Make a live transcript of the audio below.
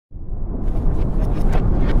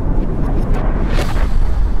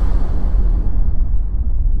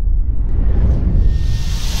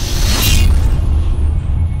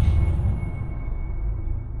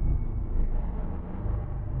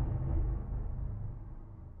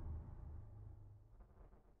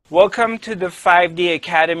Welcome to the 5D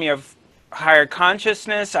Academy of Higher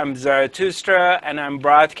Consciousness. I'm Zarathustra and I'm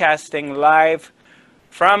broadcasting live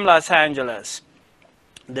from Los Angeles.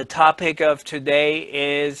 The topic of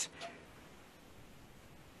today is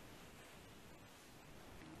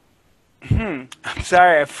I'm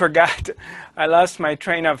sorry, I forgot. I lost my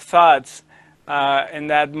train of thoughts in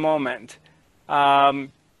that moment. The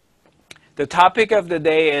topic of the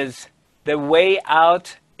day is the way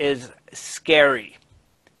out is scary.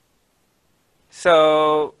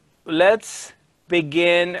 So let's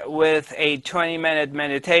begin with a 20-minute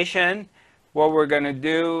meditation. What we're going to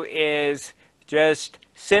do is just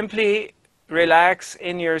simply relax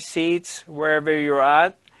in your seats wherever you're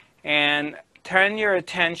at and turn your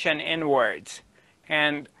attention inwards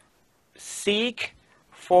and seek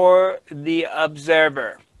for the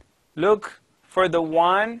observer. Look for the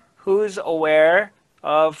one who's aware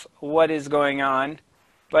of what is going on,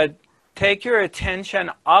 but take your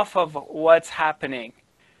attention off of what's happening.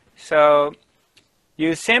 So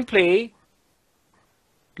you simply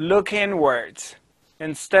look inwards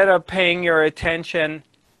instead of paying your attention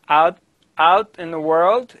out in the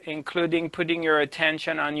world, including putting your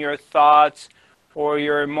attention on your thoughts or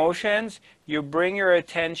your emotions. You bring your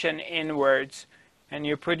attention inwards and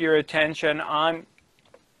you put your attention on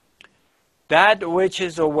that which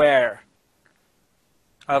is aware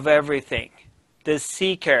of everything. The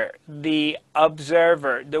seeker, the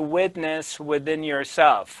observer, the witness within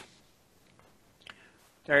yourself.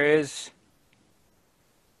 There is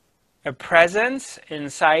a presence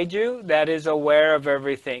inside you that is aware of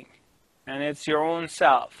everything, and it's your own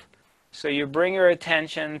self. So you bring your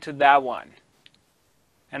attention to that one.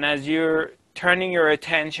 And as you're turning your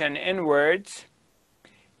attention inwards,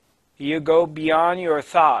 you go beyond your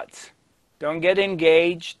thoughts. Don't get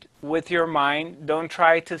engaged with your mind. Don't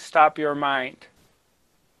try to stop your mind.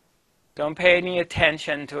 Don't pay any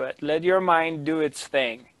attention to it. Let your mind do its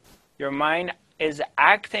thing. Your mind is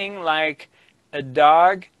acting like a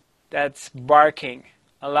dog that's barking.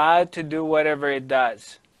 Allow it to do whatever it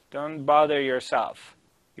does. Don't bother yourself.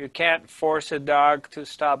 You can't force a dog to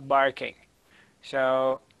stop barking.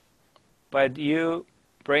 But you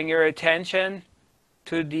bring your attention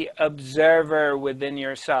to the observer within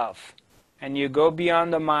yourself. And you go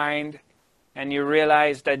beyond the mind and you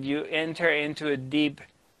realize that you enter into a deep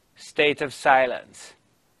state of silence.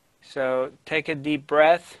 So take a deep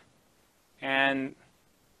breath and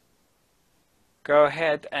go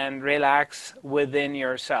ahead and relax within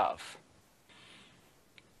yourself.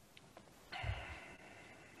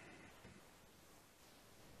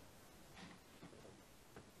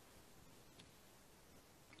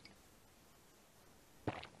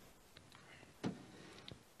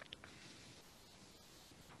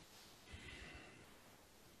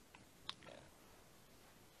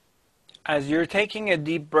 As you're taking a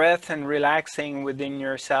deep breath and relaxing within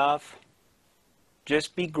yourself,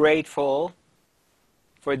 just be grateful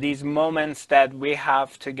for these moments that we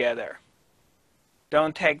have together.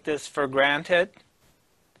 Don't take this for granted.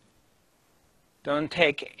 Don't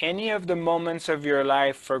take any of the moments of your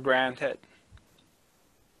life for granted,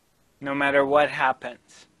 no matter what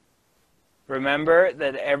happens. Remember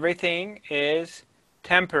that everything is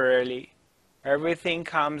temporary. Everything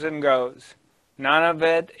comes and goes. None of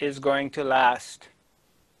it is going to last.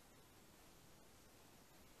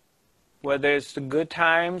 Whether it's the good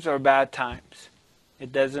times or bad times,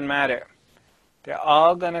 it doesn't matter. They're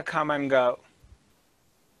all going to come and go.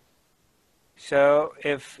 So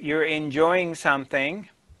if you're enjoying something,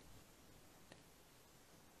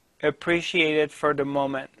 appreciate it for the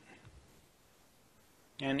moment.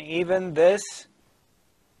 And even this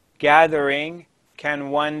gathering can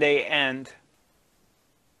one day end.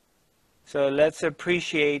 So let's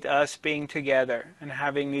appreciate us being together and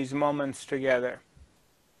having these moments together.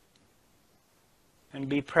 And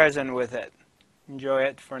be present with it. Enjoy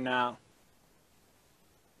it for now.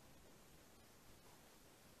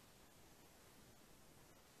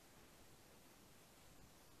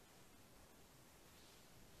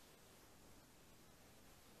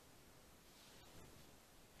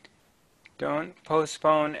 Don't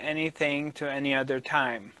postpone anything to any other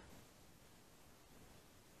time.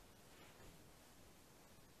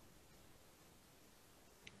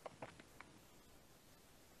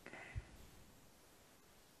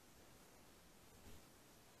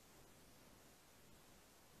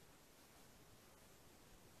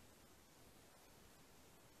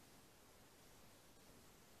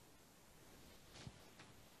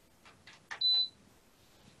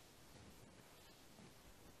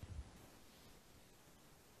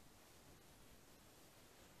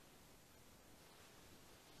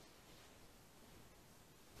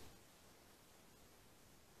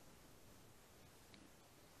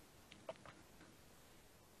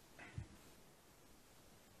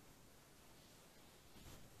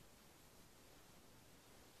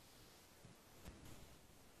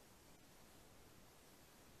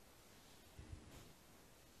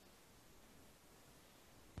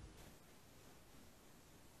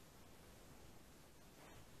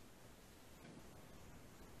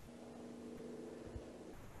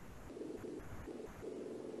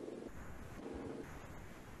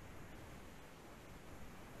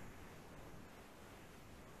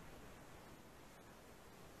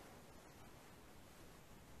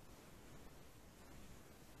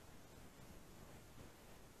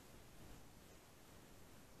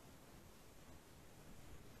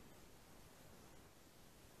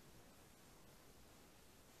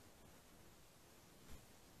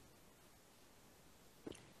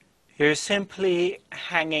 You're simply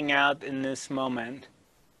hanging out in this moment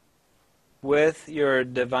with your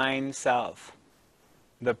divine self,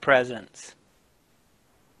 the presence.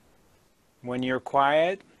 When you're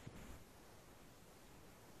quiet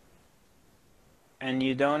and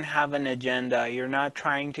you don't have an agenda, you're not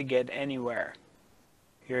trying to get anywhere.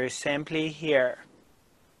 You're simply here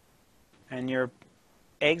and you're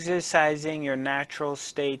exercising your natural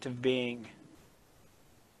state of being.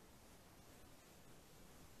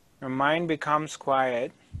 Your mind becomes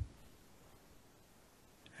quiet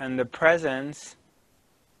and the presence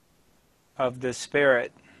of the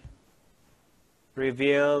Spirit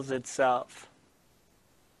reveals itself.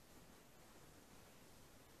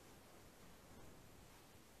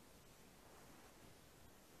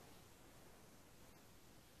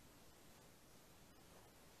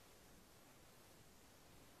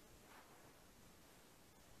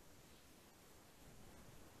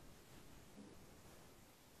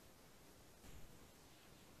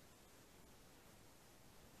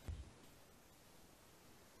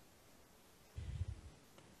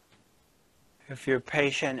 If you're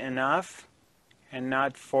patient enough and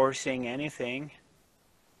not forcing anything,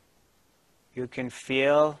 you can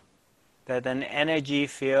feel that an energy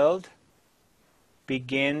field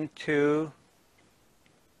begin to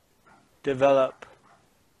develop.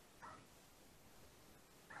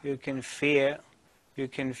 You can feel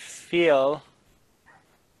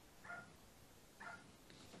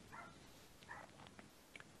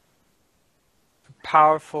a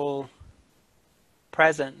powerful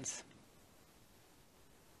presence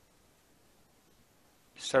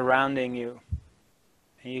surrounding you,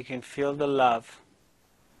 and you can feel the love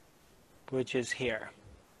which is here.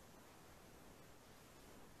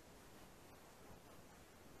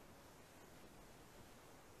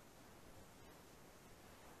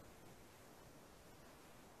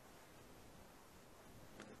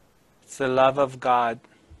 It's the love of God.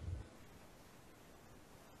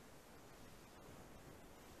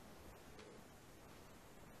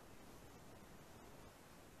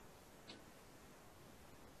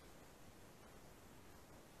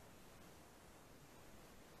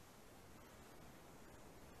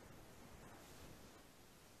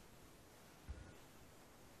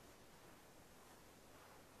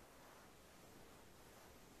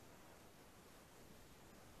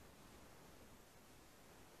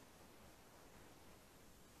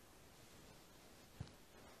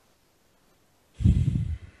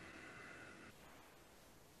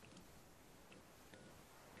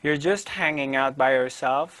 You're just hanging out by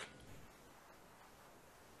yourself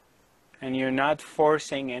and you're not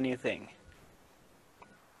forcing anything.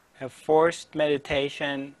 A forced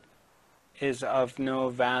meditation is of no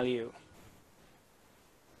value.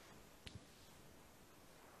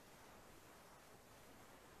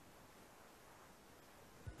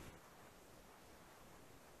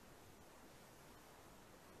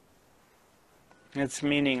 It's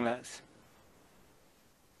meaningless.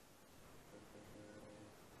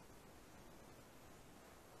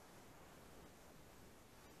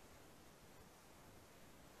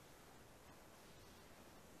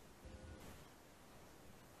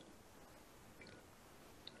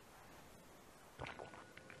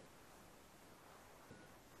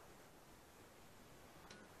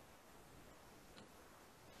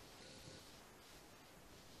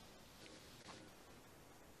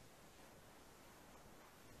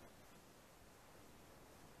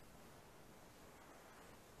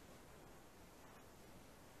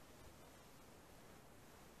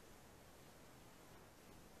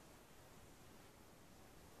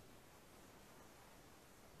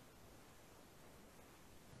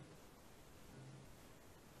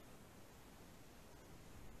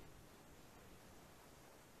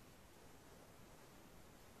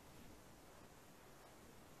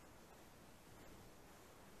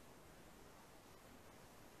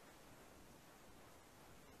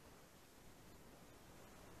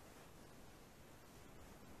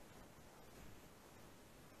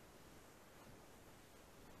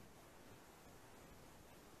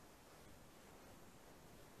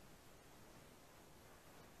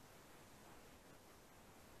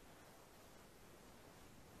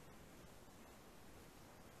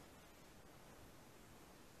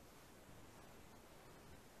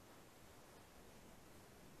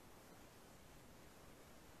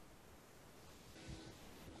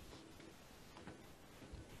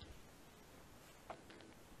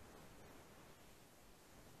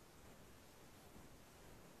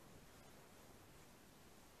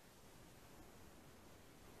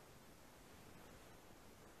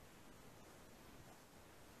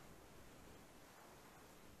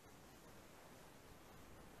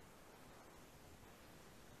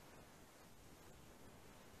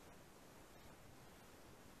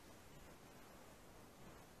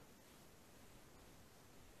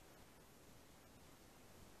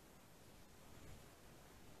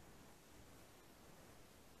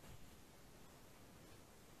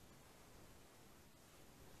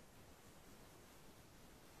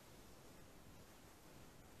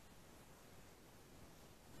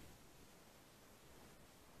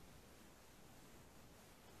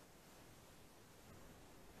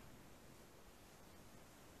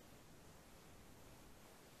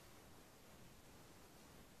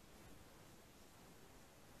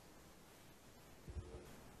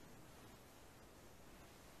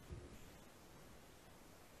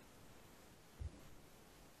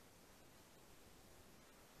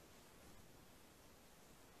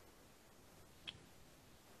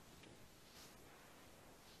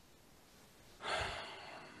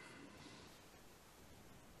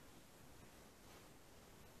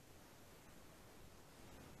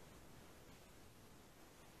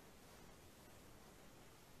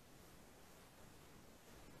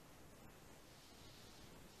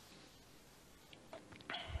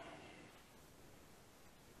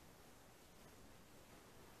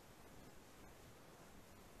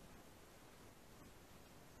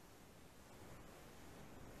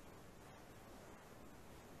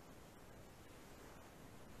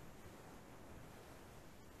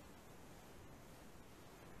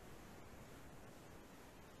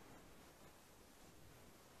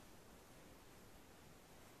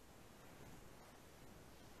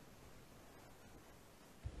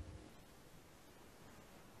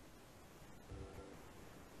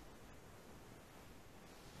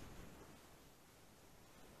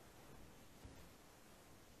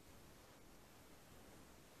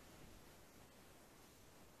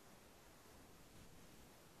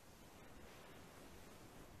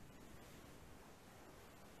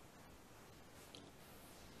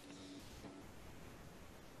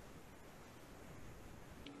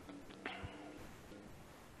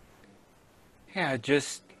 Yeah,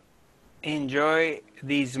 just enjoy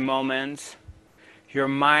these moments. Your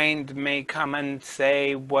mind may come and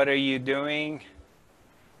say, what are you doing?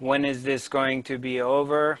 When is this going to be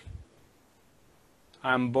over?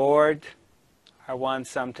 I'm bored. I want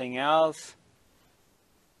something else.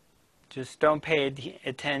 Just don't pay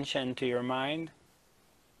attention to your mind.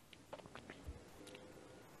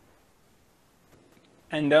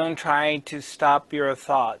 And don't try to stop your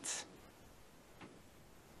thoughts.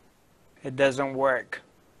 It doesn't work.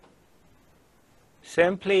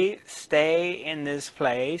 Simply stay in this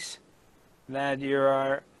place that you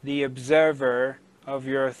are the observer of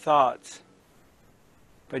your thoughts,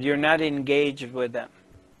 but you're not engaged with them.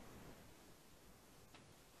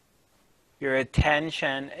 Your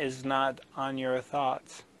attention is not on your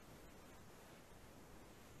thoughts.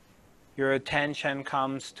 Your attention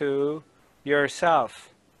comes to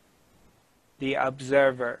yourself, the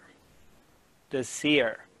observer, the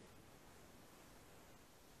seer,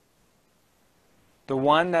 the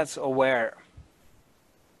one that's aware.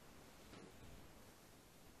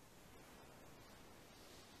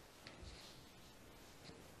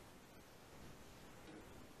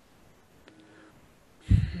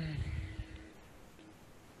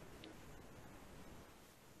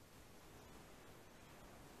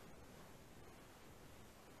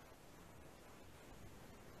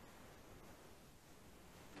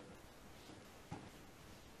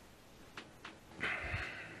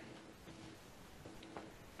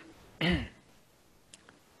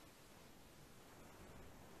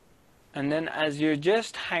 And then as you're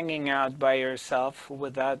just hanging out by yourself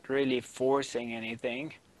without really forcing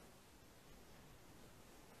anything,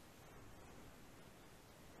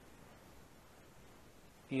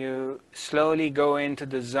 you slowly go into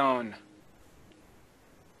the zone.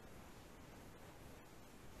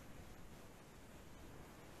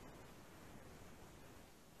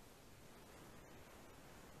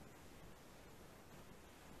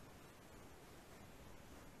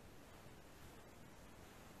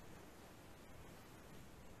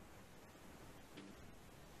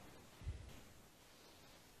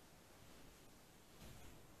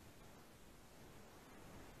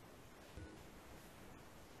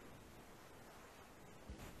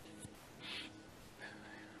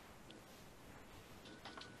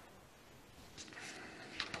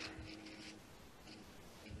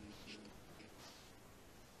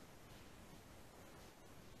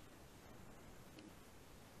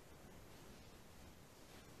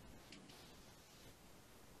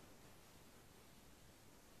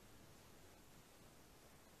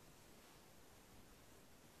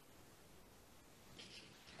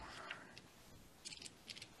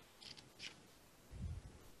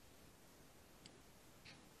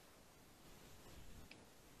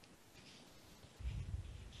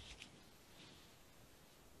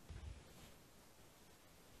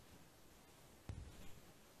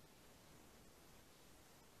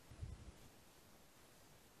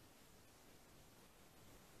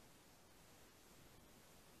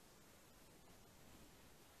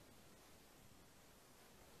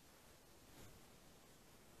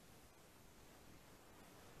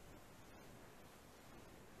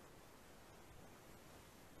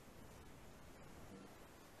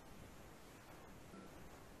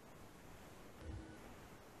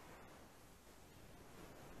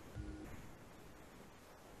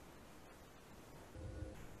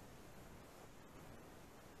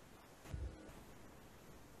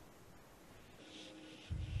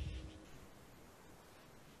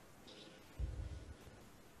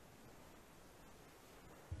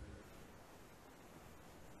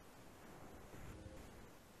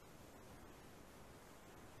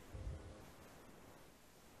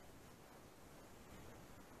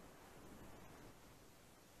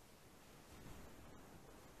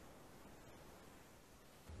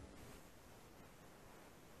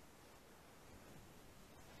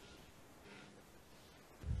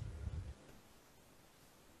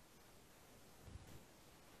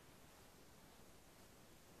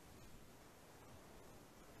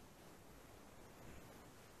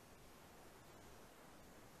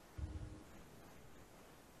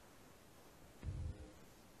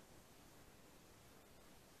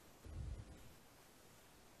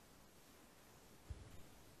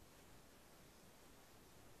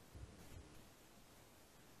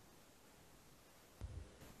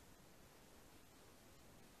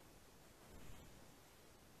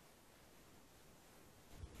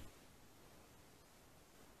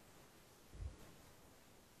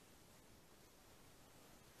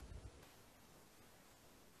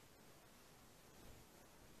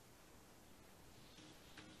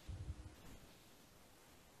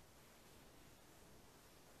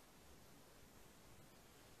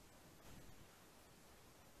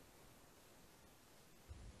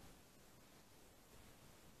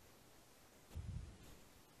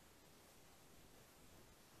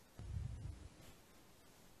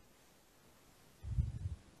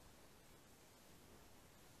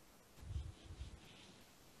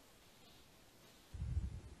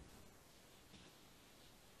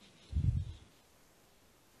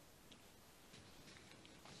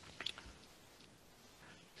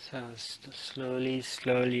 So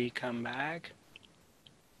slowly come back.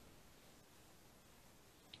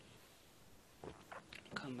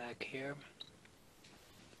 Come back here.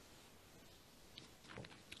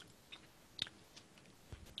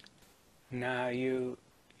 Now you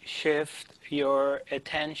shift your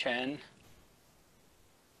attention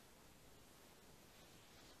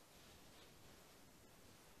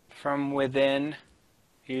from within,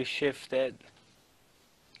 you shift it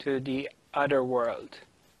to the other world.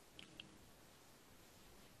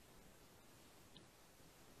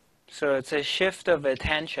 So it's a shift of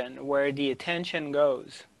attention where the attention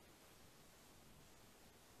goes.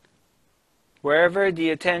 Wherever the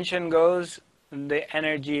attention goes, the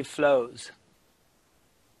energy flows.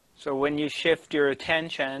 So when you shift your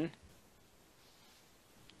attention,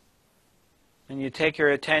 and you take your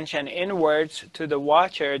attention inwards to the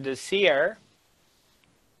watcher, the seer,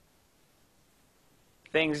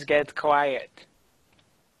 things get quiet.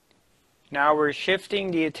 Now we're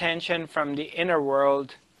shifting the attention from the inner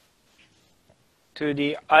world to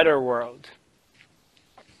the other world.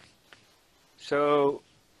 So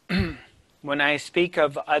when I speak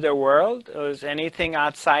of other world, it is anything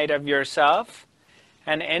outside of yourself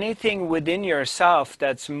and anything within yourself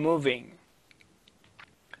that's moving.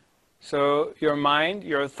 So your mind,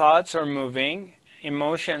 your thoughts are moving,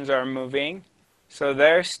 emotions are moving, so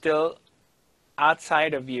they're still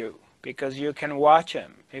outside of you because you can watch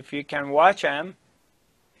them. If you can watch them,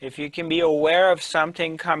 if you can be aware of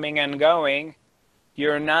something coming and going,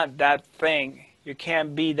 you're not that thing. You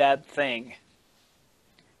can't be that thing.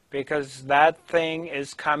 Because that thing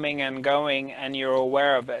is coming and going and you're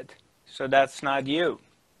aware of it. So that's not you.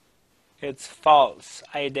 It's false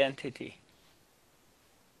identity.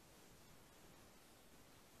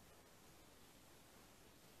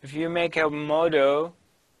 If you make a motto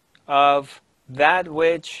of that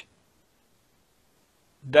which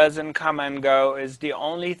doesn't come and go is the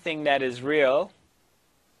only thing that is real,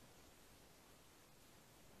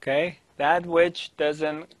 okay? That which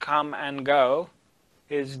doesn't come and go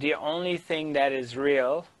is the only thing that is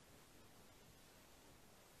real,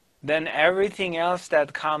 then everything else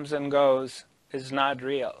that comes and goes is not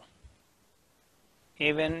real.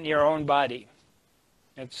 Even your own body.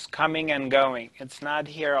 It's coming and going. It's not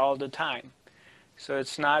here all the time. So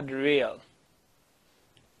it's not real.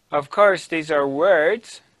 Of course, these are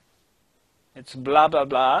words. It's blah, blah,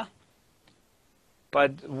 blah.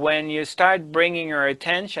 But when you start bringing your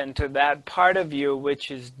attention to that part of you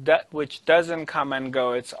which doesn't come and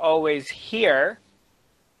go, it's always here,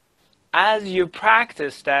 as you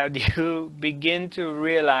practice that, you begin to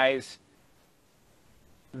realize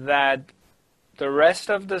that the rest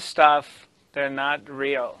of the stuff, they're not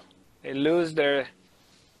real. They lose their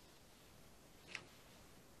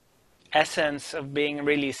essence of being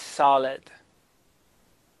really solid.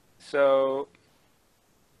 So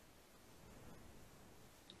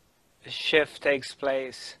a shift takes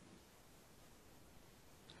place.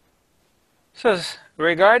 So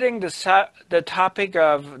regarding the topic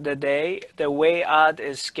of the day, the way out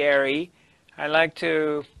is scary, I'd like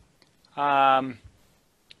to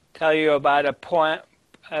tell you about a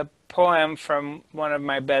poem from one of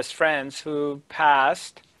my best friends who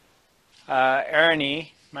passed,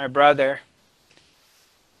 Ernie, my brother,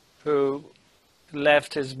 who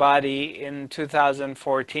left his body in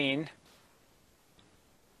 2014.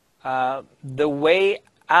 The way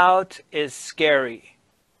out is scary.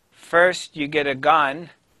 First you get a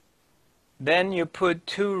gun, then you put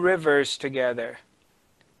two rivers together.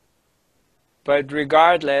 But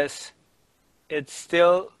regardless, it's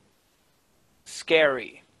still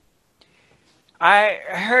scary. I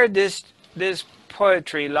heard this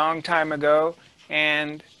poetry long time ago,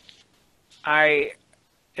 and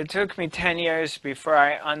it took me 10 years before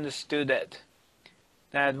I understood it.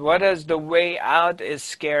 That what is the way out is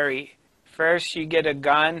scary. First you get a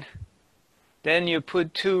gun, then you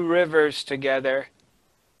put two rivers together,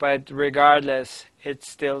 but regardless, it's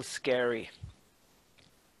still scary.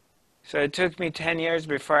 So it took me 10 years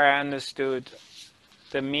before I understood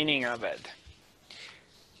the meaning of it.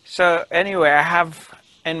 So anyway, I have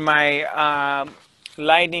in my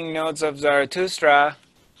Lightning Notes of Zarathustra,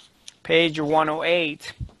 page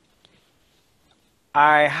 108,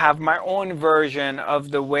 I have my own version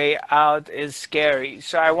of the way out is scary.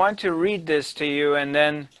 So I want to read this to you, and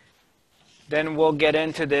then we'll get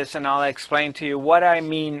into this and I'll explain to you what I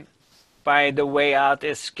mean by the way out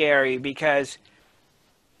is scary, because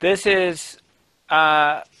this is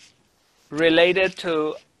related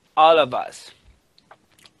to all of us.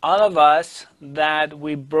 All of us that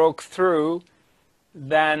we broke through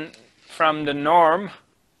then from the norm,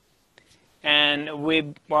 and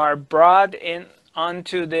we are brought in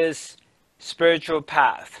onto this spiritual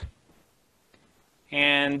path.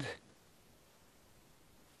 And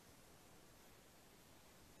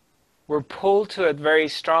we're pulled to it very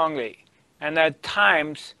strongly. And at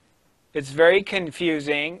times, it's very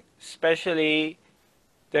confusing, especially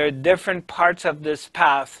there are different parts of this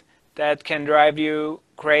path that can drive you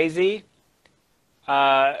crazy.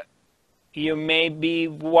 You may be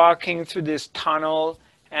walking through this tunnel,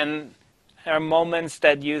 and there are moments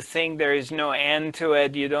that you think there is no end to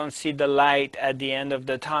it. You don't see the light at the end of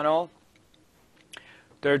the tunnel.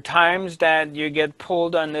 There are times that you get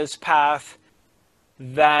pulled on this path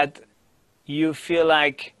that you feel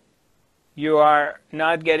like you are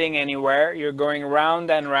not getting anywhere. You're going round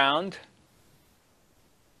and round.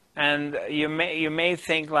 And you may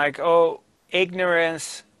think like, oh,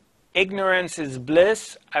 ignorance is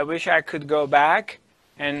bliss. I wish I could go back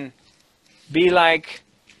and be like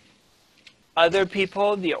other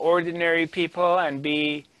people, the ordinary people, and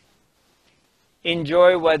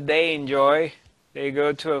enjoy what they enjoy. They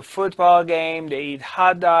go to a football game, they eat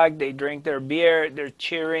hot dog, they drink their beer, they're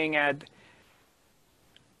cheering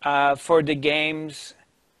for the games.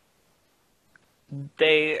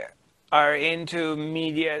 They are into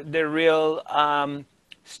media, the real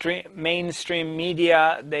mainstream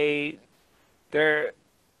media. They're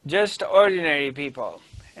just ordinary people.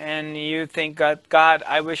 And you think, God,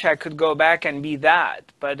 I wish I could go back and be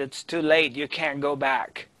that, but it's too late. You can't go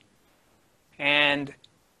back. And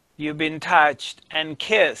you've been touched and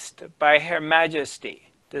kissed by Her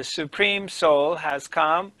Majesty. The Supreme Soul has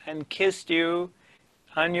come and kissed you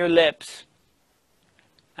on your lips.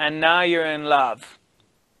 And now you're in love.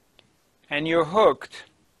 And you're hooked.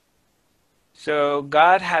 So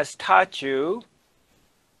God has taught you,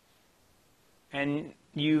 and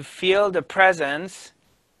you feel the presence.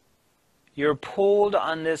 You're pulled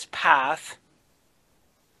on this path.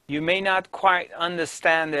 You may not quite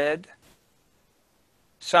understand it.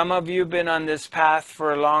 Some of you have been on this path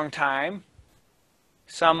for a long time.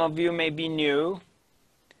 Some of you may be new.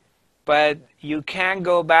 But you can't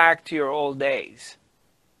go back to your old days.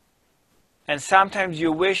 And sometimes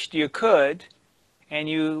you wished you could, and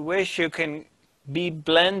you wish you can be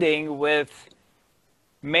blending with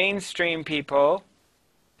mainstream people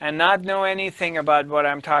and not know anything about what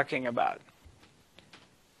I'm talking about.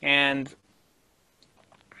 And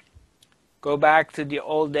go back to the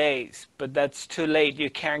old days, but that's too late. You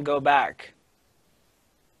can't go back.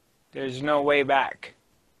 There's no way back.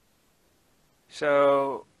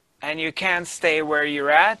 So, and you can't stay where you're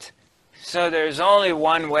at, so there's only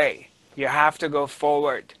one way. You have to go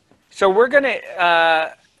forward. So we're going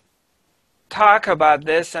to talk about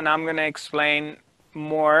this, and I'm going to explain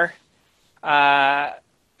more.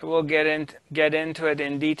 We'll get into it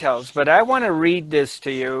in details, but I want to read this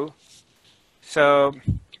to you. So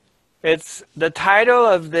it's the title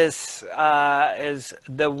of this is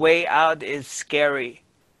 "The Way Out is Scary."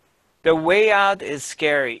 The way out is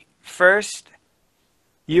scary. First,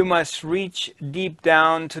 you must reach deep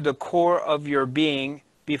down to the core of your being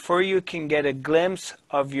before you can get a glimpse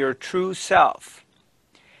of your true self.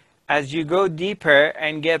 As you go deeper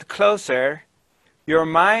and get closer, your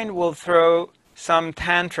mind will throw some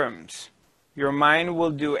tantrums. Your mind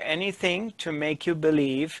will do anything to make you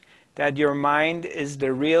believe that your mind is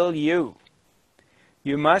the real you.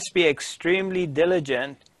 You must be extremely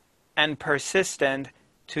diligent and persistent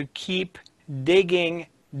to keep digging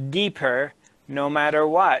deeper no matter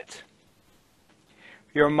what.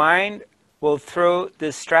 Your mind will throw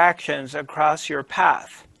distractions across your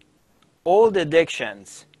path, old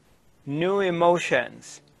addictions, new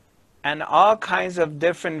emotions, and all kinds of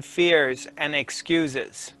different fears and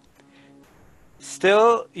excuses.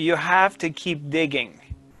 Still, you have to keep digging.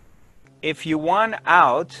 If you want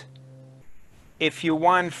out, if you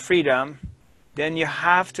want freedom, then you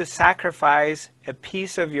have to sacrifice a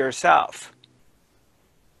piece of yourself.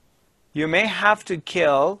 You may have to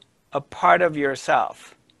kill a part of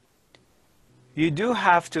yourself. You do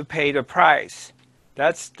have to pay the price.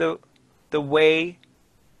 That's the way.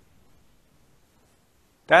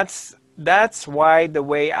 That's why the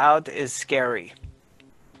way out is scary.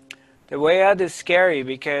 The way out is scary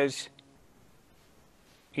because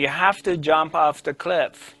you have to jump off the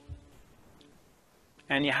cliff.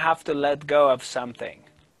 And you have to let go of something.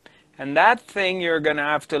 And that thing you're going to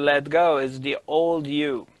have to let go is the old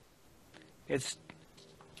you.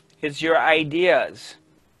 It's your ideas.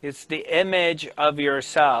 It's the image of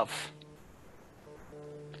yourself.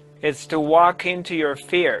 It's to walk into your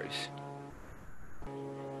fears.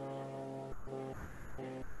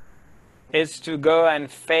 It's to go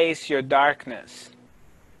and face your darkness.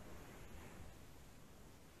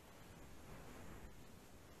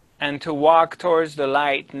 and to walk towards the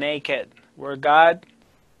light naked, where God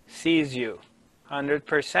sees you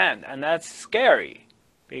 100%. And that's scary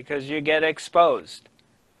because you get exposed.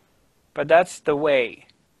 But that's the way.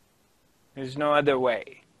 There's no other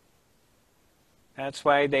way. That's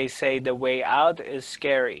why they say the way out is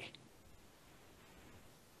scary.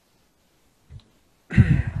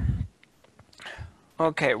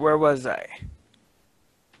 Okay, where was I?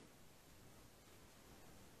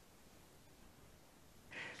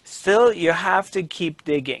 Still, you have to keep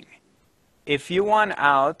digging. If you want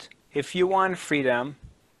out, if you want freedom,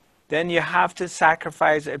 then you have to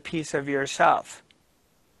sacrifice a piece of yourself.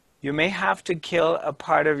 You may have to kill a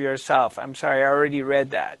part of yourself. I'm sorry, I already read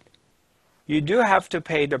that. You do have to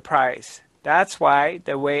pay the price. That's why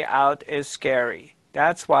the way out is scary.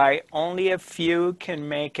 That's why only a few can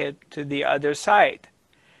make it to the other side.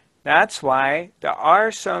 That's why there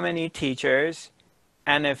are so many teachers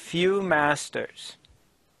and a few masters.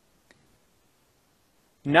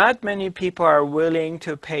 Not many people are willing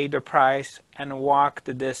to pay the price and walk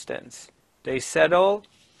the distance. They settle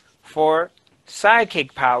for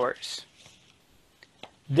psychic powers,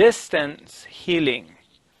 distance healing,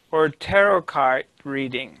 or tarot card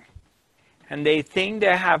reading, and they think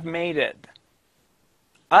they have made it.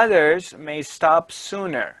 Others may stop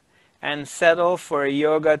sooner and settle for a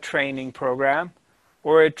yoga training program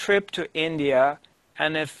or a trip to India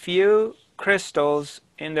and a few crystals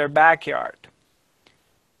in their backyard.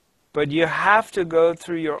 But you have to go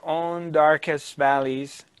through your own darkest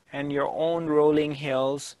valleys and your own rolling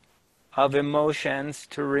hills of emotions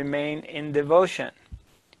to remain in devotion,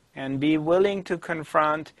 and be willing to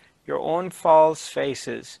confront your own false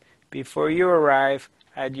faces before you arrive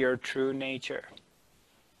at your true nature.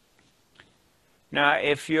 Now,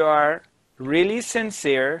 if you are really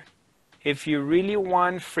sincere, if you really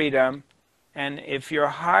want freedom, and if your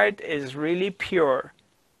heart is really pure,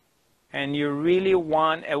 and you really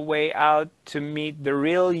want a way out to meet the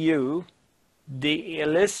real you, the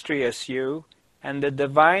illustrious you, and the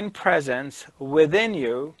divine presence within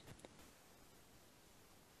you,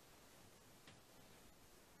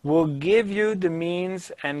 will give you the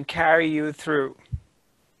means and carry you through.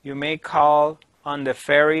 You may call on the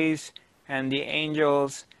fairies and the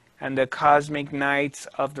angels and the cosmic knights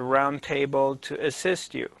of the round table to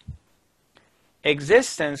assist you.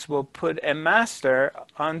 Existence will put a master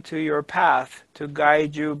onto your path to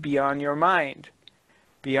guide you beyond your mind,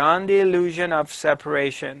 beyond the illusion of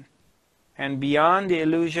separation, and beyond the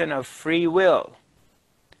illusion of free will,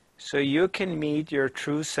 so you can meet your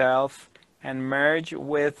true self and merge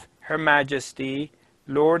with Her Majesty,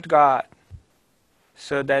 Lord God,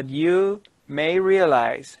 so that you may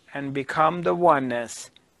realize and become the oneness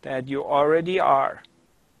that you already are.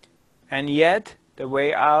 And yet, the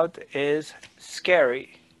way out is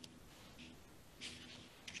scary.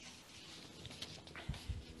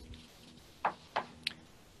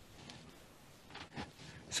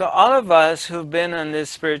 So all of us who've been on this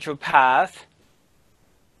spiritual path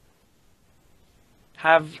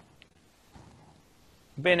have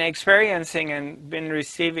been experiencing and been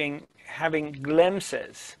receiving, having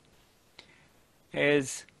glimpses,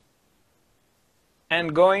 and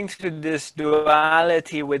going through this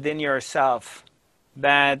duality within yourself,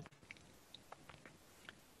 that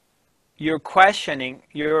you're questioning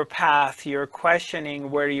your path, you're questioning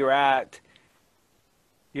where you're at,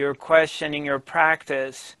 you're questioning your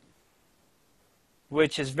practice,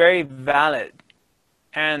 which is very valid.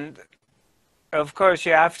 And of course,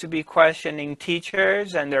 you have to be questioning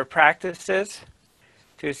teachers and their practices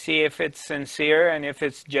to see if it's sincere and if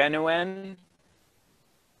it's genuine,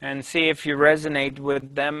 and see if you resonate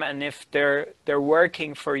with them and if they're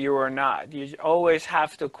working for you or not. You always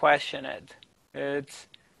have to question it. It's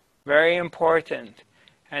very important.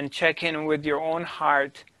 And check in with your own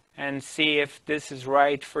heart and see if this is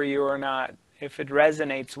right for you or not, if it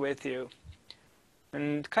resonates with you.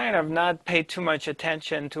 And kind of not pay too much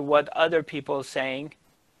attention to what other people are saying,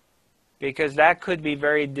 because that could be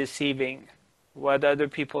very deceiving, what other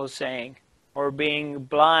people are saying, or being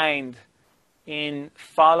blind in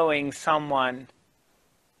following someone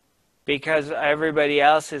because everybody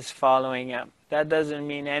else is following him. That doesn't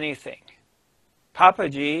mean anything.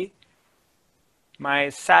 Papaji, my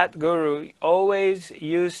Sat Guru, always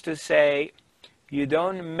used to say, you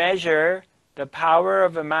don't measure the power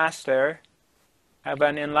of a master, of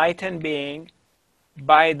an enlightened being,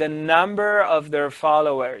 by the number of their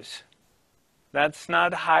followers. That's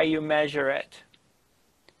not how you measure it.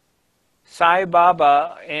 Sai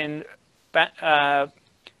Baba in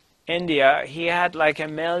India, he had like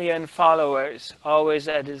 1 million followers always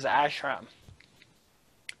at his ashram.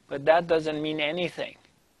 But that doesn't mean anything.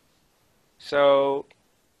 So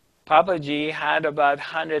Papaji had about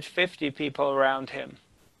 150 people around him.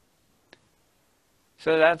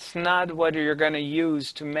 So that's not what you're going to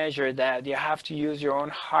use to measure that. You have to use your own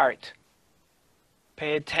heart.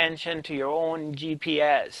 Pay attention to your own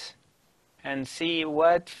GPS and see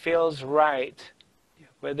what feels right,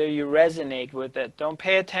 whether you resonate with it. Don't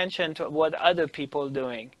pay attention to what other people are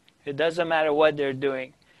doing. It doesn't matter what they're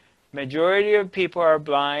doing. Majority of people are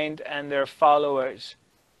blind and they're followers.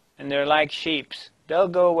 And they're like sheep. They'll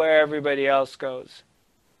go where everybody else goes.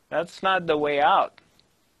 That's not the way out.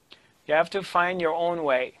 You have to find your own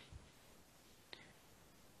way.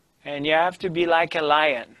 And you have to be like a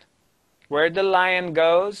lion. Where the lion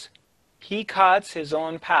goes, he cuts his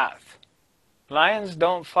own path. Lions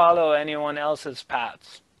don't follow anyone else's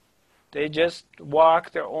paths. They just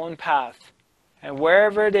walk their own path. And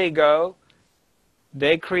wherever they go,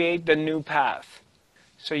 they create the new path.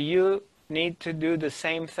 So you need to do the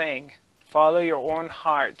same thing. Follow your own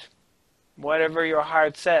heart, whatever your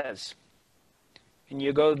heart says. And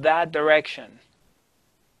you go that direction.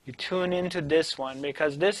 You tune into this one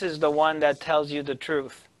because this is the one that tells you the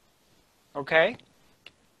truth. Okay?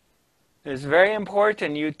 It's very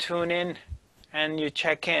important you tune in and you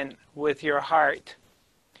check in with your heart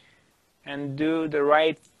and do the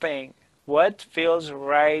right thing. What feels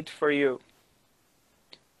right for you?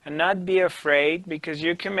 And not be afraid because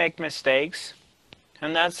you can make mistakes.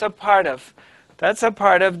 And that's a part of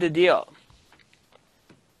the deal.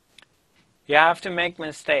 You have to make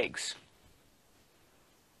mistakes.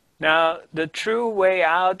 Now, the true way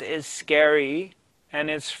out is scary and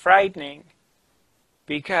it's frightening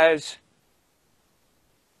because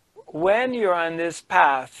when you're on this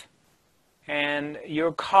path and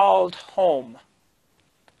you're called home,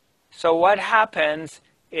 so what happens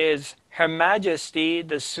is Her Majesty,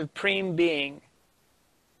 the Supreme Being,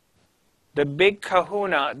 the big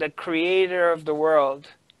kahuna, the creator of the world,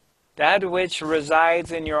 that which resides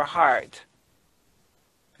in your heart.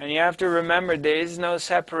 And you have to remember there is no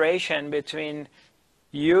separation between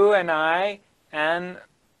you and I and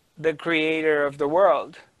the creator of the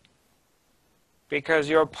world. Because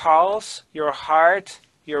your pulse, your heart,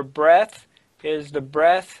 your breath is the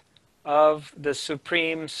breath of the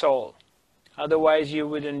Supreme Soul. Otherwise you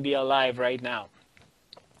wouldn't be alive right now.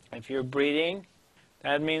 If you're breathing,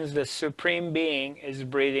 that means the Supreme Being is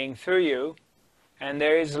breathing through you, and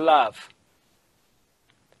there is love.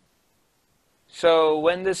 So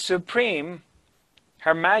when the Supreme,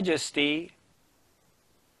 Her Majesty,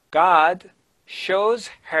 God, shows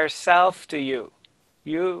herself to you,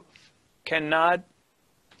 you cannot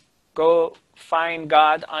go find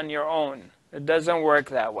God on your own. It doesn't work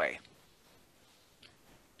that way.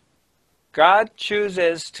 God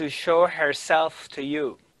chooses to show herself to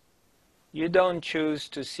you. You don't choose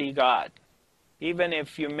to see God. Even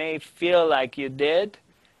if you may feel like you did,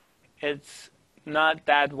 it's not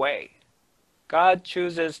that way. God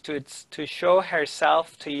chooses to show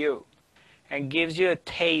herself to you and gives you a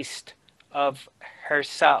taste of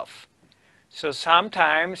herself. So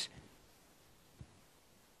sometimes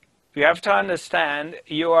you have to understand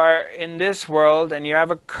you are in this world and you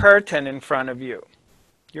have a curtain in front of you.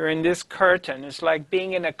 You're in this curtain. It's like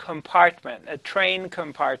being in a compartment, a train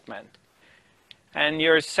compartment. And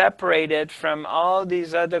you're separated from all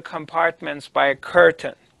these other compartments by a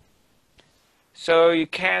curtain. So you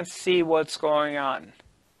can't see what's going on.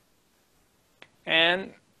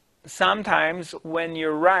 And sometimes when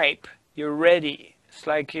you're ripe, you're ready. It's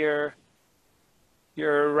like you're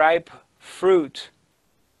ripe fruit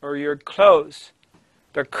or you're close.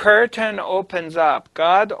 The curtain opens up.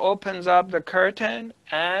 God opens up the curtain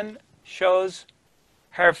and shows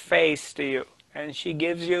her face to you. And she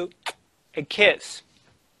gives you a kiss.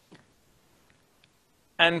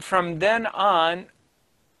 And from then on,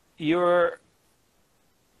 you're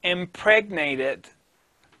impregnated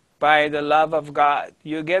by the love of God.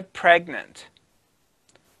 You get pregnant.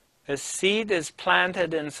 A seed is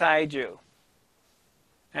planted inside you.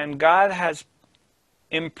 And God has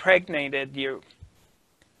impregnated you.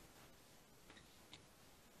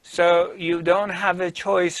 So you don't have a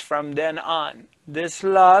choice from then on. This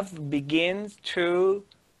love begins to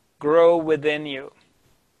grow within you.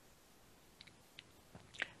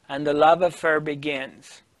 And the love affair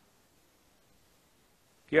begins.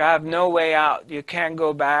 You have no way out. You can't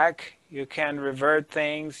go back. You can't revert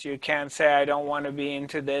things. You can't say, I don't want to be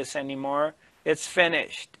into this anymore. It's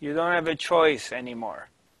finished. You don't have a choice anymore.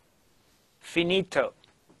 Finito.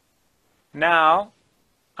 Now,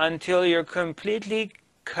 until you're completely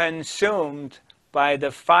consumed by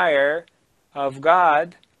the fire of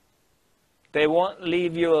God, they won't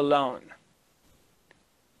leave you alone.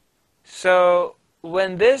 So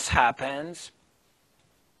when this happens,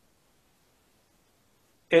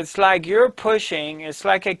 it's like you're pushing, it's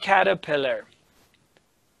like a caterpillar.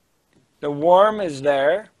 The worm is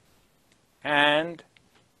there, and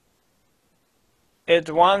it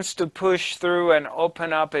wants to push through and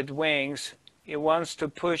open up its wings. It wants to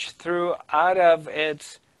push through out of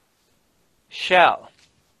its shell.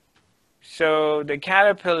 So the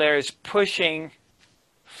caterpillar is pushing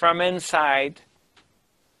from inside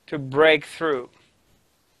to break through.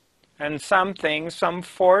 And some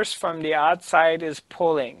force from the outside is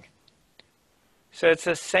pulling. So it's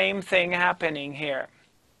the same thing happening here.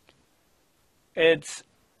 It's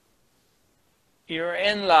you're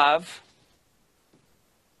in love,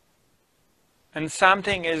 and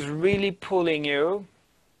something is really pulling you,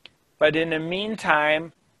 but in the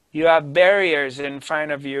meantime, you have barriers in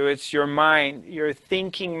front of you. It's your mind. Your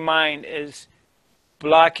thinking mind is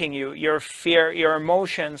blocking you. Your fear, your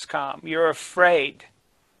emotions come. You're afraid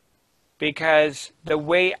because the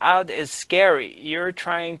way out is scary. You're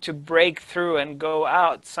trying to break through and go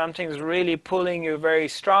out. Something's really pulling you very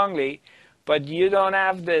strongly, but you don't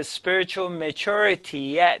have the spiritual maturity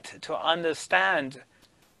yet to understand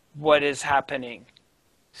what is happening.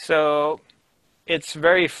 So it's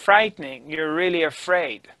very frightening. You're really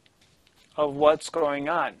afraid of what's going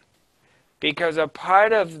on. Because a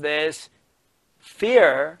part of this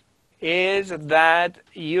fear is that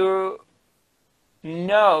you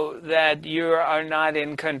know that you are not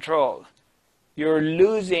in control. You're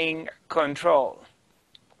losing control.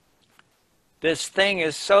 This thing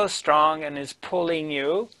is so strong and is pulling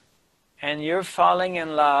you, and you're falling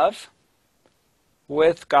in love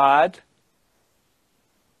with God.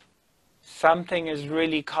 Something is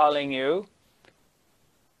really calling you.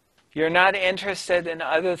 You're not interested in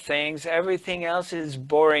other things. Everything else is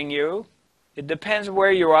boring you. It depends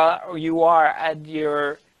where you are at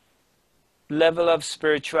your level of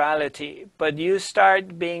spirituality. But you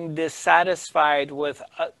start being dissatisfied with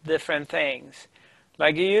different things.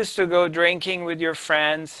 Like you used to go drinking with your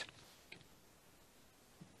friends.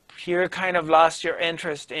 You kind of lost your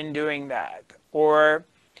interest in doing that. Or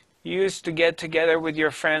you used to get together with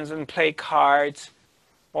your friends and play cards.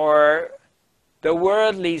 Or the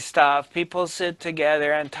worldly stuff. People sit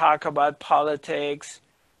together and talk about politics.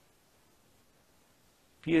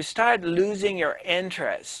 You start losing your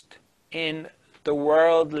interest in the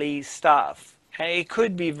worldly stuff. And it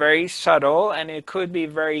could be very subtle and it could be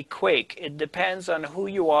very quick. It depends on who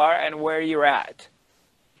you are and where you're at.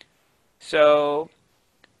 So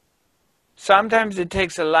sometimes it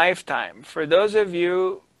takes a lifetime. For those of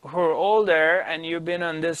you who are older and you've been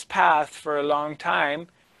on this path for a long time,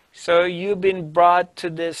 so you've been brought to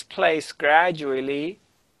this place gradually,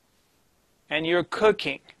 and you're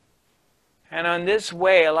cooking. And on this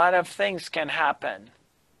way, a lot of things can happen.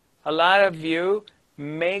 A lot of you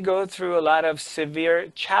may go through a lot of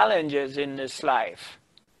severe challenges in this life.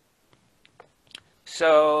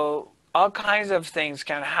 So all kinds of things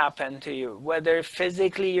can happen to you. Whether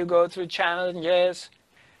physically you go through challenges,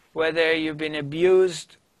 whether you've been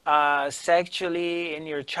abused sexually in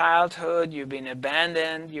your childhood, you've been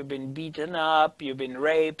abandoned, you've been beaten up, you've been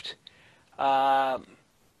raped,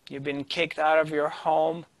 you've been kicked out of your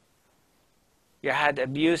home, you had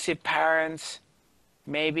abusive parents,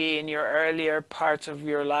 maybe in your earlier parts of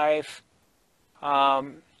your life. All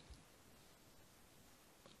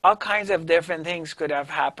kinds of different things could have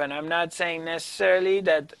happened. I'm not saying necessarily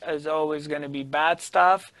that is always going to be bad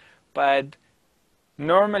stuff, but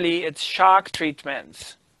normally it's shock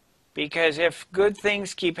treatments. Because if good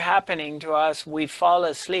things keep happening to us, we fall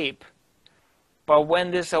asleep. But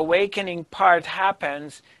when this awakening part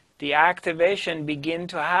happens, the activation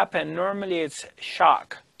begins to happen. Normally it's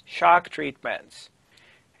shock treatments.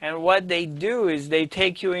 And what they do is they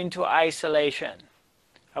take you into isolation.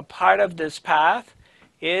 A part of this path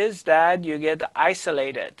is that you get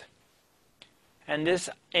isolated. And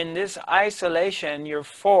in this isolation, you're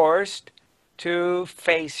forced to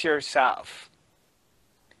face yourself.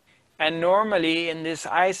 And normally in this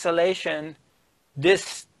isolation,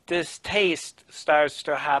 this taste starts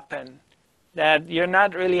to happen. That you're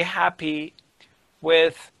not really happy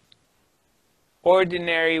with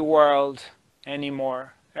ordinary world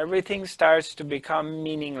anymore. Everything starts to become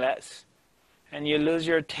meaningless. And you lose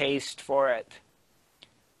your taste for it.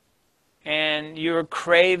 And you're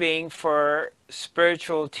craving for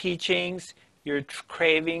spiritual teachings. You're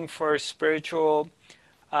craving for spiritual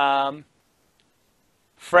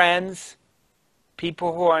friends,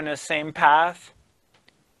 people who are on the same path.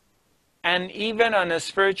 And even on a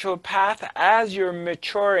spiritual path, as you're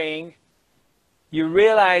maturing, you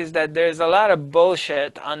realize that there's a lot of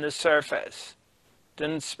bullshit on the surface.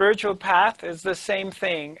 The spiritual path is the same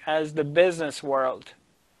thing as the business world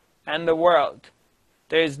and the world.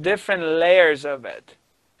 There's different layers of it,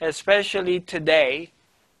 especially today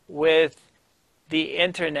with the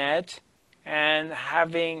internet and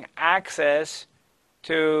having access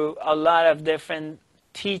to a lot of different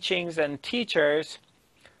teachings and teachers.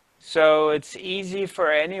 So it's easy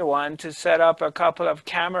for anyone to set up a couple of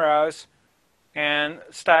cameras and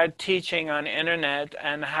start teaching on internet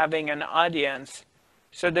and having an audience.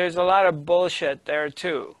 So there's a lot of bullshit there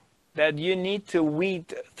too, that you need to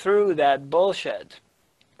weed through that bullshit.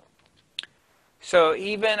 So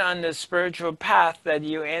even on the spiritual path that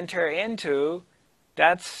you enter into,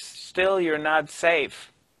 that's still, you're not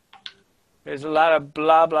safe. There's a lot of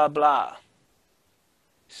blah, blah, blah.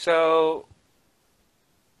 So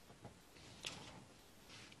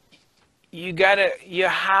you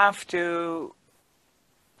have to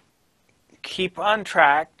keep on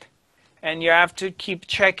track, and you have to keep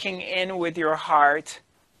checking in with your heart,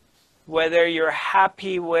 whether you're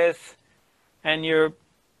happy with and you're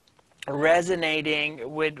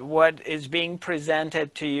resonating with what is being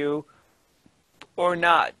presented to you or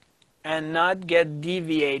not, and not get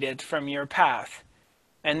deviated from your path.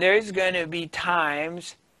 And there's going to be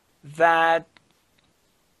times that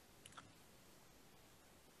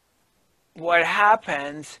what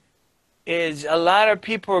happens is a lot of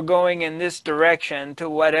people are going in this direction to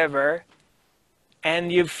whatever,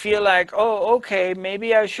 and you feel like, oh, okay,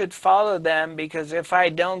 maybe I should follow them, because if I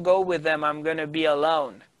don't go with them, I'm going to be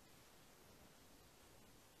alone.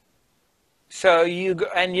 So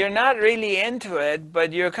and you're not really into it,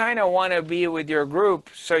 but you kind of want to be with your group,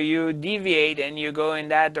 so you deviate and you go in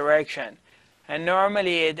that direction. And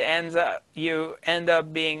normally you end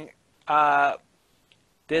up being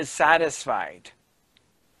dissatisfied.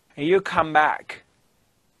 And you come back.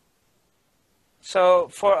 So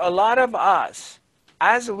for a lot of us,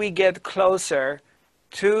 as we get closer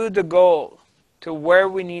to the goal, to where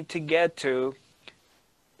we need to get to,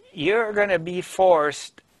 you're going to be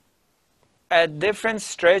forced at different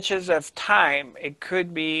stretches of time. It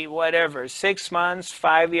could be whatever, 6 months,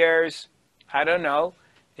 5 years, I don't know.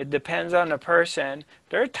 It depends on the person.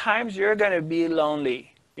 There are times you're going to be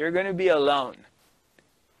lonely. You're going to be alone.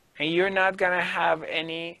 And you're not going to have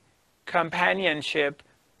any companionship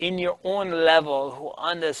in your own level who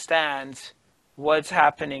understands what's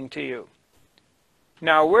happening to you.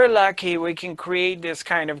 Now, we're lucky we can create this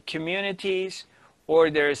kind of communities, or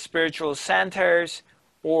there's spiritual centers,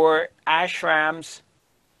 or ashrams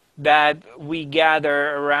that we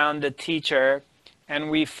gather around the teacher,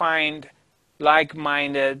 and we find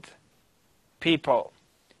like-minded people.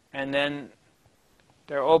 And then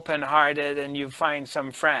they're open-hearted, and you find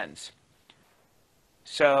some friends.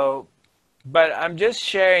 So, but I'm just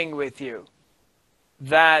sharing with you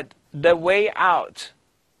that the way out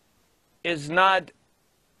is not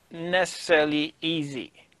necessarily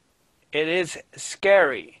easy. It is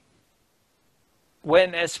scary,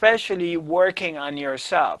 when especially working on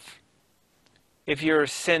yourself. If you're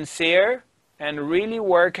sincere and really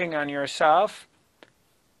working on yourself,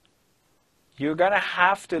 you're going to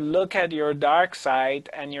have to look at your dark side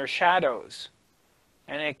and your shadows.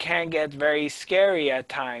 And it can get very scary at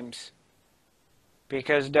times,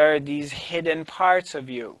 because there are these hidden parts of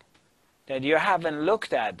you that you haven't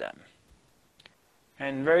looked at them.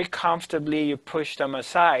 And very comfortably you push them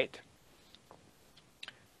aside.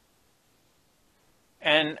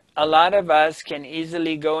 And a lot of us can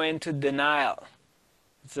easily go into denial.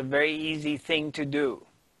 It's a very easy thing to do.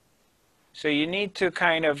 So you need to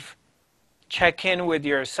kind of check in with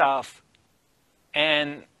yourself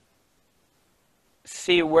and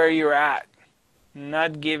see where you're at.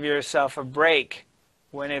 Not give yourself a break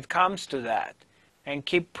when it comes to that. And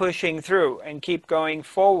keep pushing through and keep going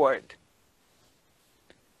forward.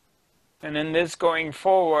 And in this going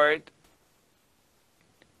forward,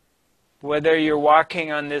 whether you're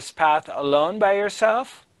walking on this path alone by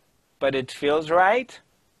yourself, but it feels right,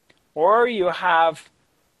 or you have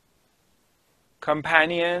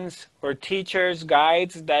companions or teachers,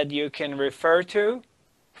 guides that you can refer to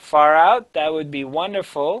far out, that would be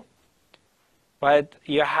wonderful, but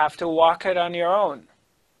you have to walk it on your own.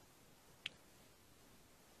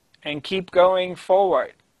 And keep going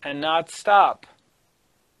forward and not stop.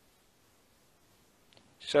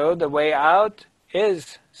 So the way out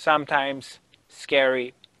is sometimes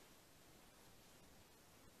scary,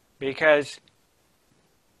 because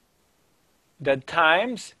the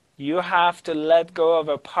times you have to let go of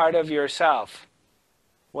a part of yourself,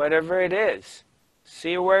 whatever it is.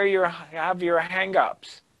 See where you have your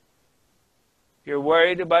hang-ups. You're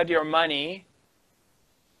worried about your money,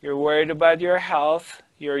 you're worried about your health,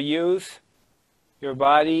 your youth, your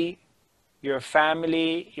body, your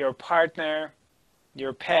family, your partner,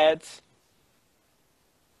 your pets.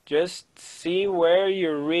 Just see where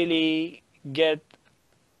you really get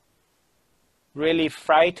really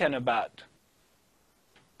frightened about.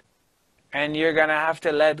 And you're going to have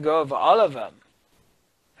to let go of all of them.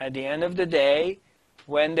 At the end of the day,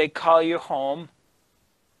 when they call you home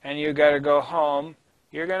and you got to go home,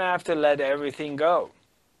 you're going to have to let everything go.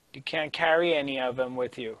 You can't carry any of them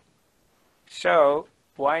with you. So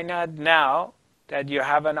why not now that you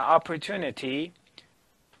have an opportunity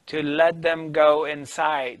to let them go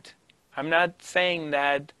inside? I'm not saying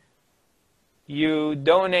that you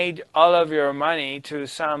donate all of your money to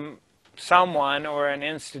someone or an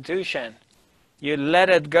institution. You let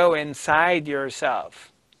it go inside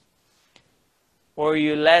yourself. Or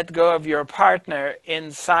you let go of your partner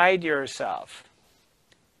inside yourself.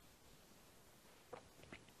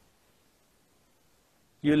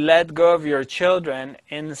 You let go of your children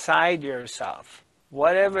inside yourself.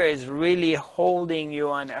 Whatever is really holding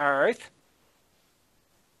you on earth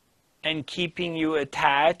and keeping you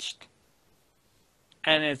attached,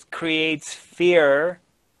 and it creates fear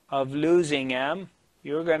of losing them,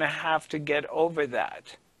 you're going to have to get over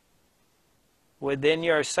that within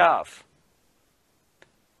yourself.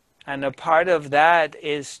 And a part of that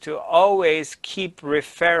is to always keep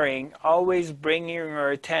referring, always bringing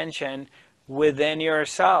your attention within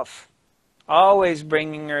yourself. Always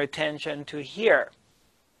bringing your attention to here.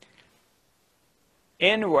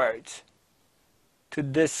 Inwards. To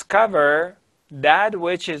discover that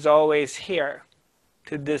which is always here.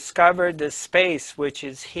 To discover the space which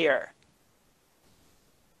is here.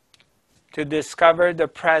 To discover the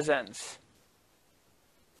presence.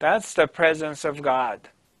 That's the presence of God.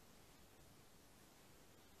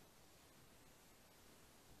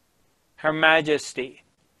 Her Majesty,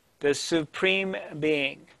 the Supreme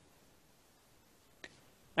Being.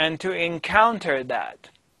 And to encounter that.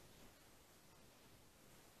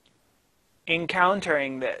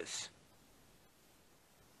 Encountering this.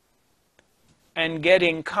 And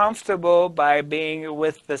getting comfortable by being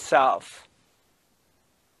with the self.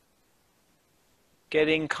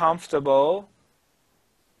 Getting comfortable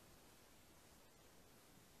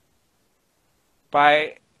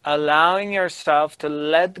by allowing yourself to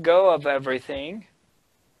let go of everything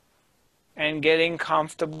and getting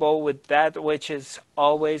comfortable with that which is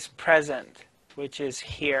always present, which is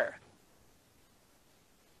here.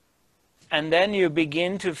 And then you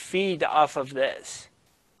begin to feed off of this,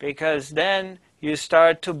 because then you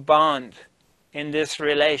start to bond in this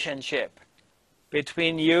relationship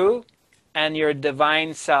between you and your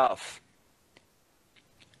divine self.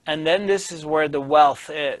 And then this is where the wealth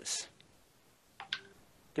is.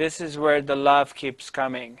 This is where the love keeps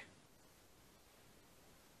coming.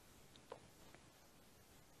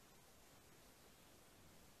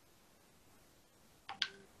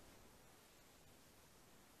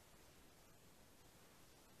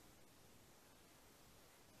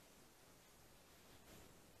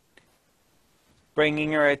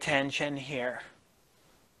 Bringing your attention here.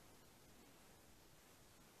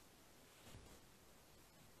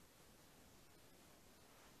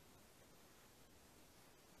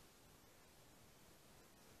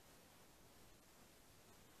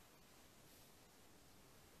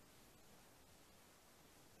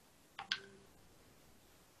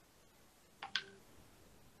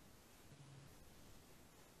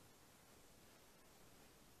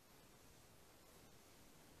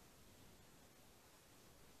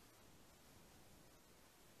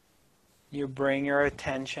 You bring your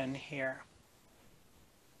attention here.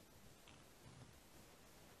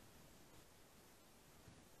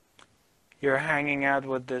 You're hanging out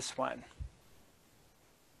with this one.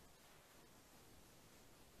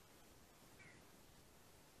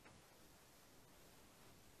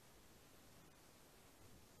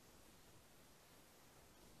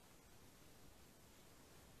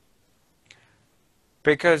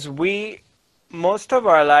 Because most of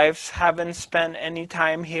our lives haven't spent any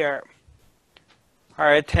time here.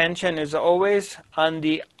 Our attention is always on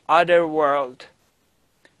the other world.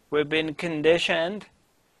 We've been conditioned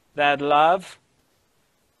that love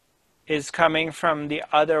is coming from the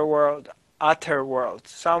other world, utter world.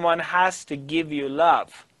 Someone has to give you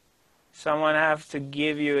love. Someone has to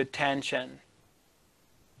give you attention.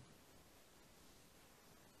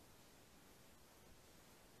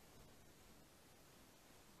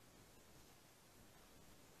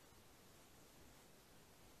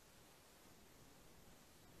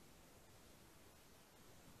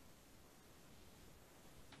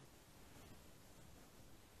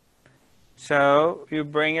 So you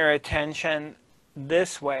bring your attention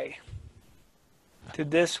this way, to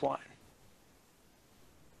this one.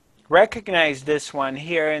 Recognize this one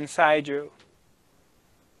here inside you.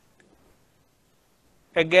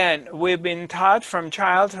 Again, we've been taught from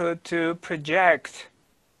childhood to project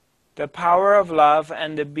the power of love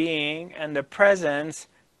and the being and the presence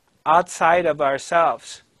outside of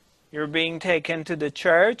ourselves. You're being taken to the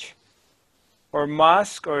church or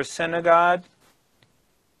mosque or synagogue,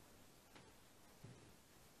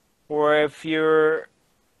 or if you're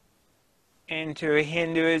into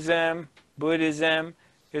Hinduism, Buddhism,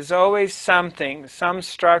 there's always something, some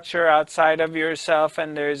structure outside of yourself,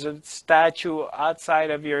 and there's a statue outside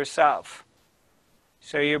of yourself.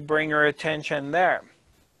 So you bring your attention there.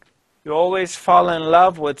 You always fall in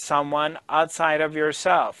love with someone outside of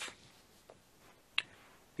yourself.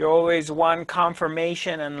 You always want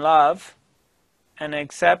confirmation and love and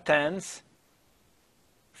acceptance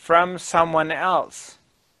from someone else.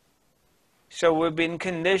 So we've been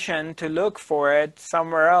conditioned to look for it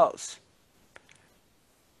somewhere else,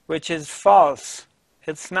 which is false.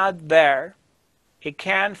 It's not there. It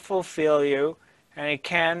can't fulfill you, and it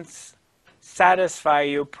can't satisfy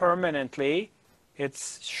you permanently.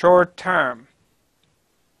 It's short term.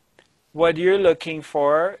 What you're looking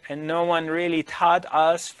for, and no one really taught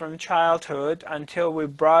us from childhood until we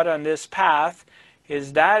brought on this path,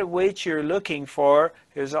 is that which you're looking for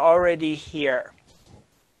is already here.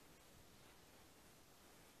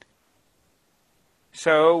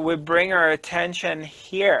 So we bring our attention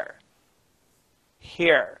here.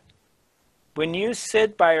 Here. When you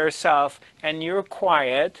sit by yourself and you're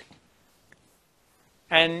quiet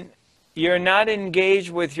and you're not engaged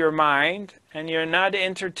with your mind and you're not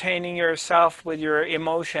entertaining yourself with your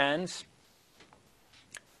emotions,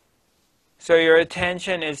 so your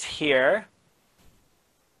attention is here,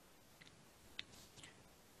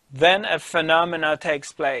 then a phenomena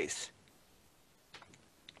takes place.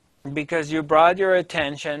 Because you brought your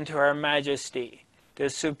attention to Her Majesty,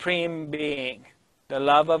 the Supreme Being, the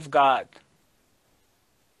love of God.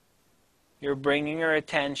 You're bringing your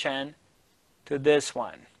attention to this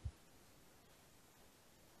one.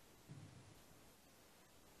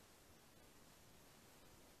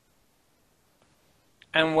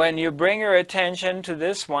 And when you bring your attention to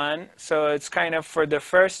this one, so it's kind of for the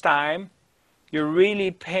first time, you're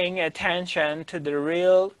really paying attention to the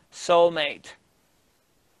real soulmate.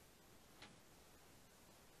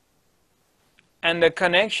 And the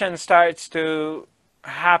connection starts to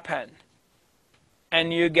happen.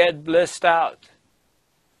 And you get blissed out.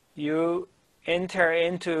 You enter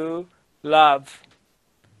into love.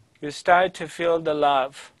 You start to feel the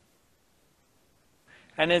love.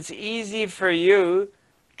 And it's easy for you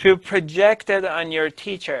to project it on your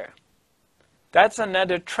teacher. That's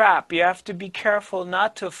another trap. You have to be careful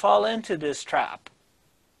not to fall into this trap.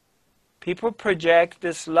 People project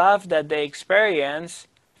this love that they experience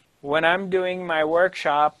when I'm doing my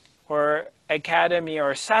workshop or academy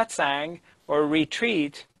or satsang or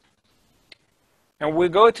retreat, and we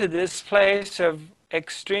go to this place of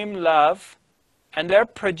extreme love, and they're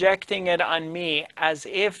projecting it on me as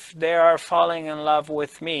if they are falling in love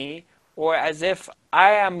with me, or as if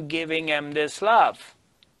I am giving them this love.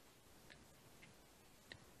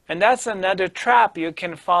 And that's another trap you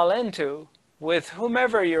can fall into with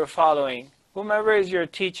whomever you're following, whomever is your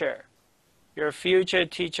teacher, your future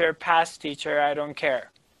teacher, past teacher, I don't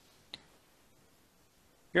care.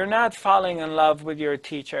 You're not falling in love with your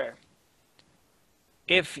teacher.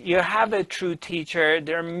 If you have a true teacher,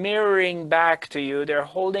 they're mirroring back to you, they're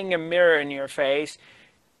holding a mirror in your face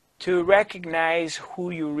to recognize who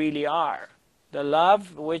you really are, the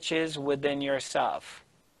love which is within yourself.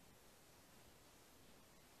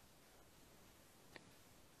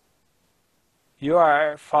 You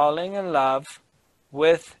are falling in love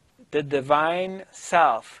with the divine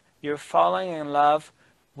self. You're falling in love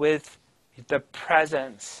with the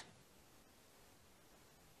presence.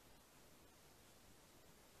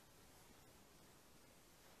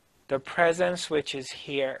 The presence which is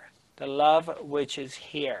here. The love which is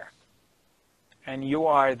here. And you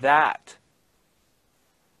are that.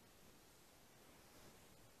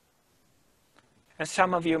 And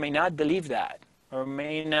some of you may not believe that, or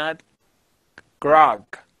may not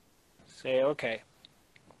grog. Say, okay.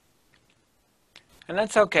 And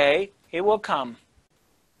that's okay. It will come.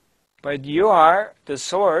 But you are the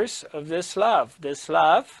source of this love. This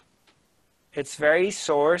love, its very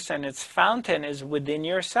source and its fountain is within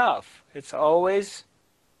yourself. It's always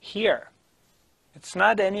here. It's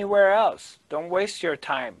not anywhere else. Don't waste your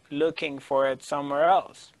time looking for it somewhere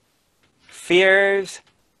else. Fears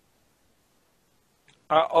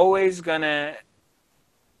are always going to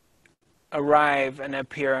arrive and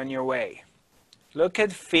appear on your way. Look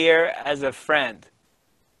at fear as a friend.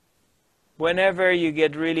 Whenever you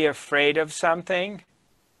get really afraid of something,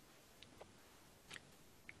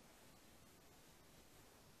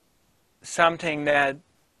 something that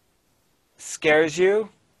scares you,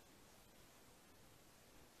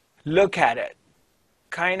 look at it.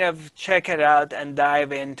 Kind of check it out and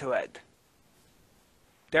dive into it.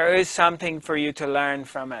 There is something for you to learn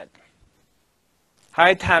from it.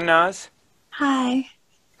 Hi, Tamnaz. Hi.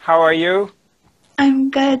 How are you?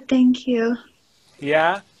 I'm good, thank you.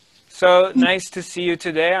 Yeah? So nice to see you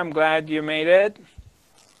today. I'm glad you made it.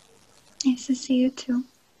 Nice to see you too.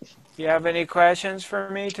 You have any questions for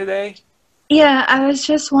me today? Yeah, I was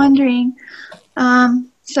just wondering,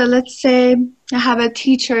 so let's say I have a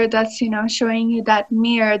teacher that's, showing you that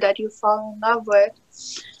mirror that you fall in love with,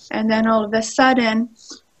 and then all of a sudden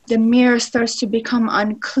the mirror starts to become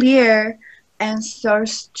unclear and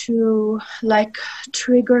starts to like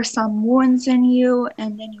trigger some wounds in you,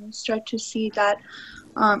 and then you start to see that,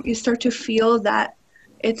 you start to feel that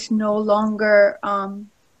it's no longer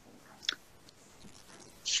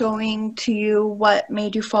showing to you what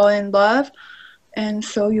made you fall in love, and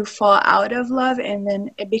so you fall out of love, and then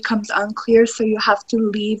it becomes unclear, so you have to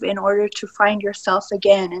leave in order to find yourself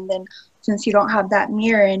again, and then since you don't have that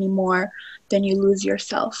mirror anymore, then you lose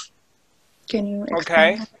yourself. Can you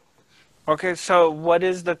explain Okay. Okay, so what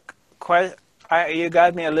is the question? You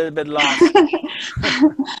got me a little bit lost.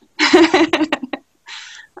 that?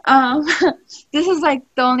 um, this is like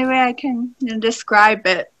the only way I can describe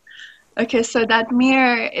it. Okay, so that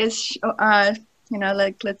mirror is,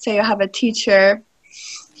 like let's say you have a teacher,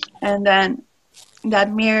 and then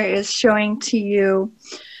that mirror is showing to you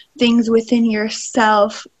things within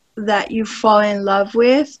yourself that you fall in love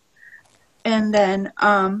with, and then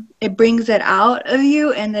it brings it out of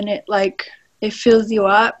you, and then it fills you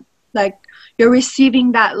up, like you're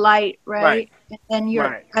receiving that light, Right, right? And then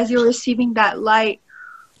right, as you're receiving that light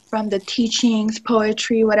from the teachings,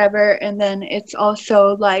 poetry, whatever, and then it's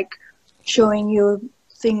also like showing you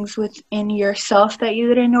things within yourself that you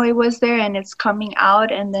didn't know it was there, and it's coming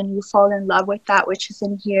out, and then you fall in love with that which is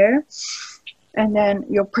in here, and then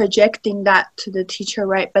you're projecting that to the teacher,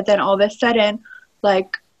 right? But then all of a sudden,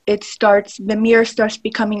 like the mirror starts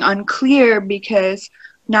becoming unclear, because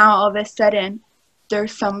now all of a sudden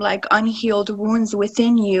there's some like unhealed wounds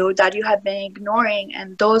within you that you have been ignoring,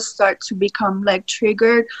 and those start to become like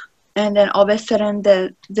triggered, and then all of a sudden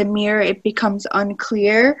the mirror, it becomes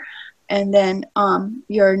unclear, and then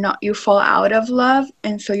you fall out of love,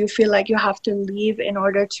 and so you feel like you have to leave in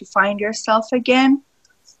order to find yourself again,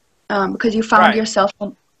 because you found right, yourself,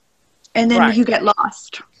 and then right. you get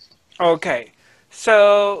lost. Okay,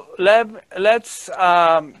 so let's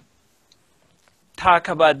talk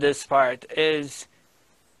about this part. Is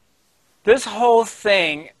this whole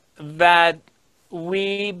thing that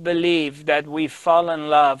we believe that we fall in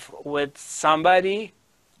love with somebody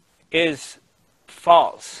is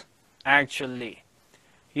false, actually.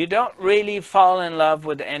 You don't really fall in love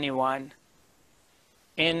with anyone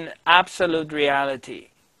in absolute reality.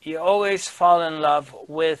 You always fall in love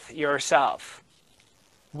with yourself.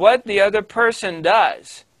 What the other person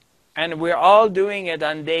does, and we're all doing it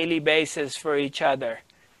on a daily basis for each other,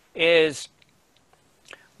 is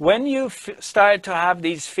when you start to have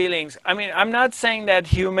these feelings. I mean, I'm not saying that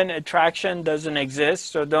human attraction doesn't exist,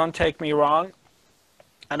 so don't take me wrong,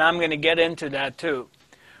 and I'm going to get into that too.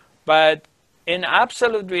 But in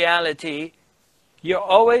absolute reality, you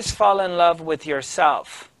always fall in love with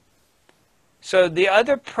yourself. So the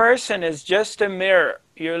other person is just a mirror.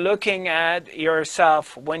 You're looking at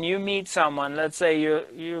yourself. When you meet someone, let's say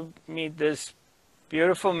you meet this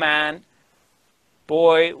beautiful man,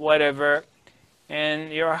 boy, whatever,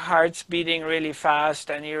 and your heart's beating really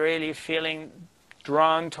fast and you're really feeling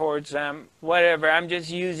drawn towards them, whatever. I'm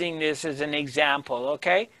just using this as an example,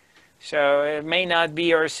 okay? So it may not be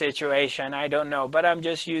your situation, I don't know, but I'm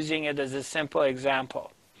just using it as a simple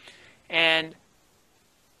example. And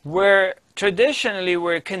traditionally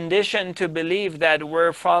we're conditioned to believe that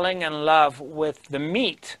we're falling in love with the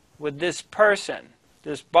meat, with this person,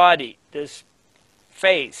 this body, this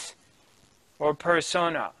face or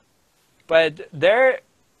persona. But they're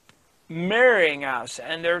mirroring us,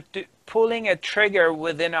 and they're pulling a trigger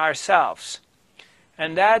within ourselves.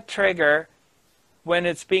 And that trigger, when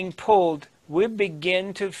it's being pulled, we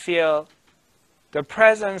begin to feel the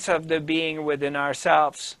presence of the being within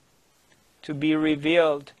ourselves to be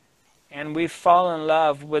revealed, and we fall in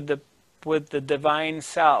love with the divine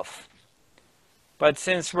self. But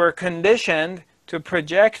since we're conditioned to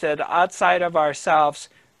project it outside of ourselves,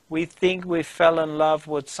 we think we fell in love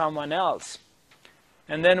with someone else.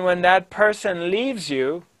 And then when that person leaves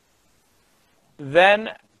you, then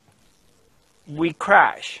we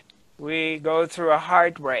crash. We go through a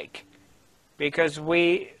heartbreak because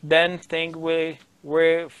we then think we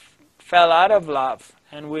fell out of love.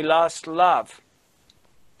 and we lost love.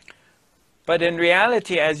 But in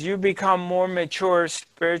reality, as you become more mature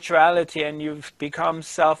spirituality and you've become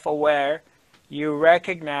self-aware, you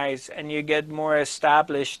recognize and you get more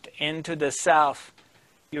established into the self.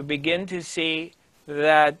 You begin to see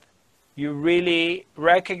that you really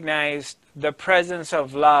recognize the presence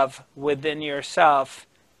of love within yourself,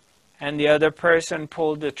 and the other person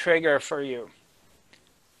pulled the trigger for you.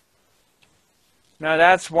 Now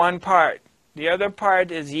that's one part. The other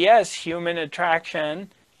part is, yes, human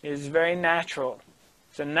attraction is very natural.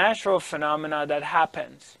 It's a natural phenomena that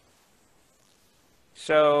happens.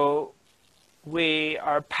 So we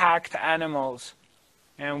are packed animals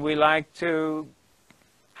and we like to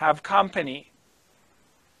have company.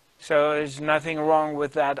 So there's nothing wrong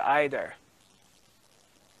with that either.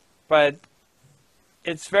 But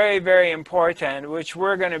it's very, very important, which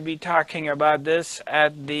we're going to be talking about this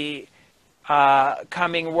at the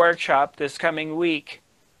coming workshop this coming week.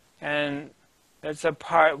 And that's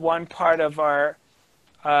one part of our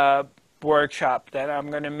workshop that I'm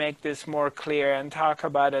going to make this more clear and talk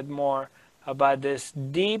about it more, about this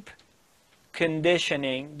deep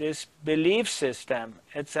conditioning, this belief system.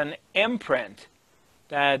 It's an imprint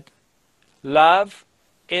that love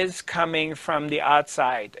is coming from the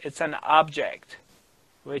outside. It's an object,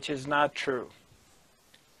 which is not true.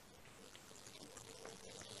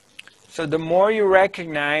 So the more you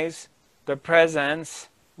recognize the presence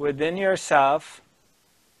within yourself,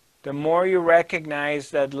 the more you recognize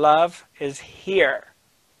that love is here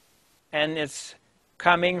and it's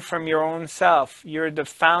coming from your own self. You're the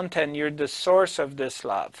fountain, you're the source of this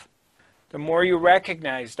love. The more you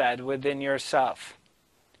recognize that within yourself,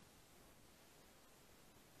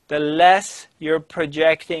 the less you're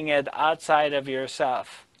projecting it outside of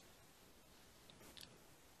yourself.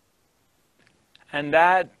 And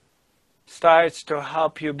that starts to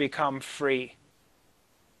help you become free.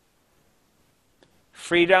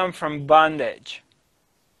 Freedom from bondage.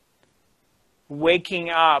 Waking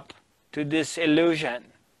up to this illusion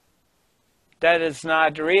that it's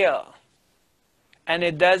not real. And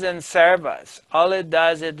it doesn't serve us. All it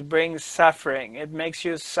does, it brings suffering. It makes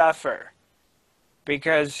you suffer.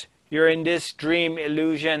 Because you're in this dream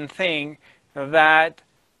illusion thing that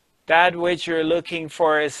which you're looking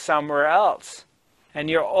for is somewhere else. And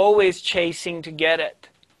you're always chasing to get it.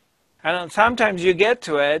 And sometimes you get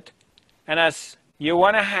to it, and as you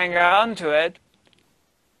want to hang on to it,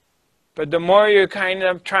 but the more you kind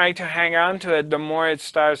of try to hang on to it, the more it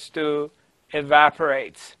starts to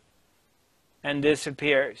evaporate and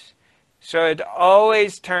disappears. So it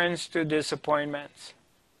always turns to disappointments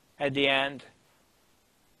at the end.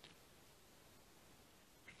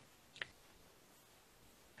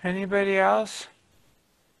 Anybody else?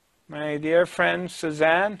 My dear friend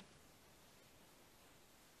Suzanne?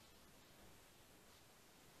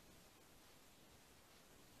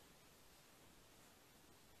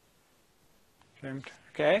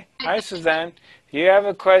 Okay. Hi, Suzanne. Do you have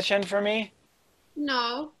a question for me?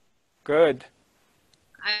 No. Good.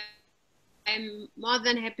 I'm more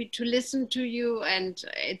than happy to listen to you, and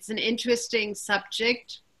it's an interesting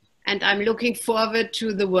subject, and I'm looking forward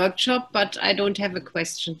to the workshop, but I don't have a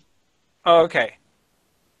question. Okay.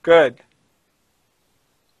 Good.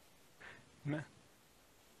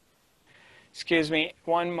 Excuse me,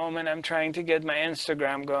 one moment. I'm trying to get my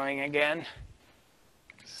Instagram going again.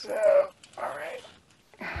 So, all right.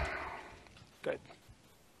 Good.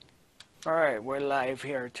 All right, we're live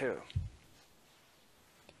here too.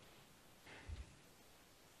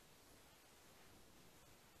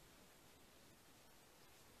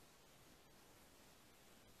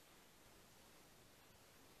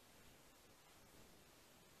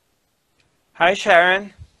 Hi,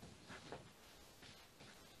 Sharon.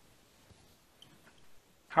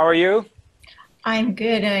 How are you? I'm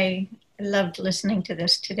good. I loved listening to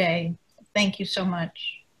this today. Thank you so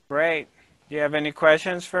much. Great. Do you have any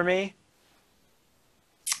questions for me?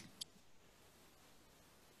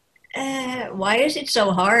 Why is it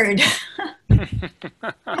so hard?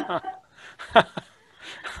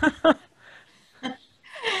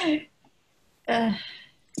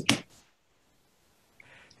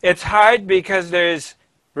 It's hard because there's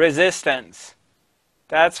resistance.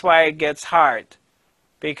 That's why it gets hard,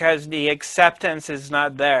 because the acceptance is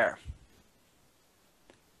not there.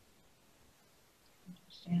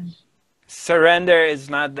 Surrender is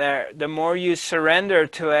not there. The more you surrender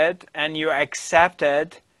to it and you accept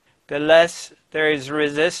it, the less there is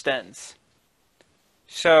resistance.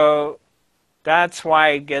 So that's why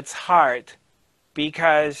it gets hard,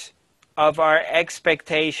 because of our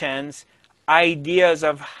expectations, ideas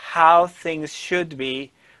of how things should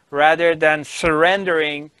be, rather than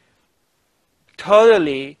surrendering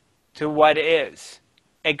totally to what is.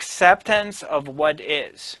 Acceptance of what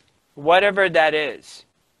is. Whatever that is.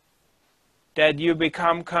 That you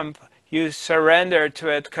become, you surrender to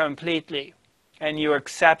it completely. And you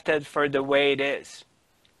accept it for the way it is.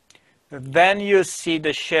 Then you see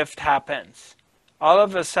the shift happens. All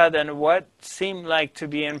of a sudden, what seemed like to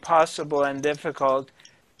be impossible and difficult,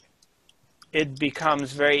 it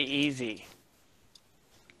becomes very easy.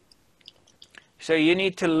 So you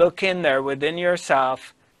need to look in there within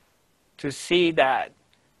yourself to see that.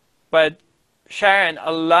 But Sharon,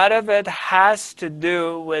 a lot of it has to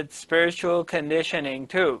do with spiritual conditioning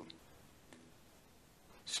too.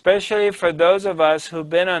 Especially for those of us who've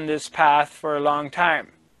been on this path for a long time.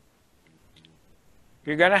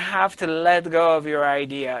 You're going to have to let go of your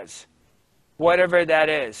ideas, whatever that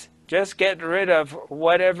is. Just get rid of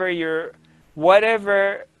whatever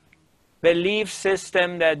belief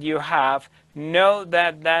system that you have. Know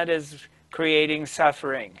that that is creating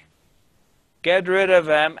suffering. Get rid of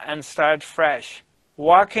them and start fresh.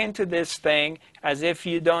 Walk into this thing as if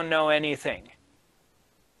you don't know anything.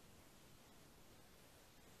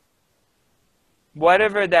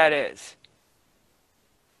 Whatever that is.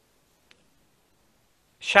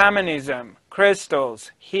 Shamanism,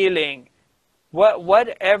 crystals, healing,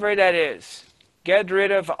 whatever that is. Get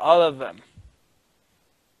rid of all of them.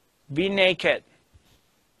 Be naked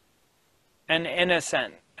and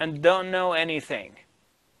innocent and don't know anything.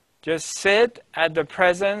 Just sit at the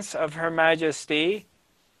presence of Her Majesty,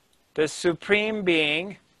 the Supreme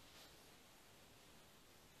Being,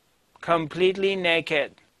 completely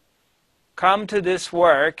naked. Come to this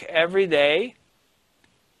work every day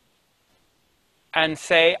and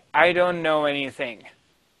say, I don't know anything.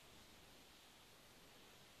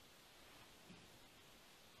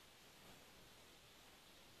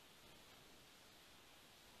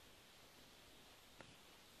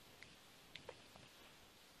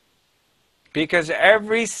 Because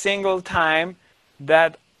every single time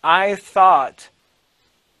that I thought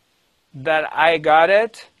that I got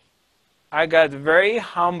it, I got very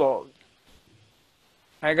humbled.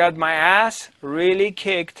 I got my ass really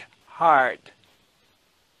kicked hard.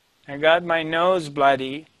 I got my nose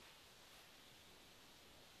bloody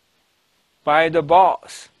by the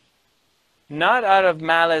boss. Not out of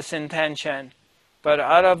malice intention, but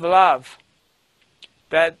out of love.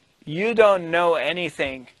 That you don't know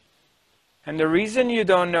anything. And the reason you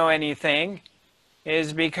don't know anything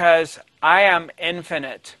is because I am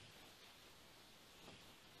infinite.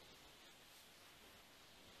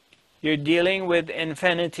 You're dealing with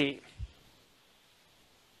infinity.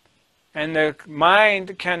 And the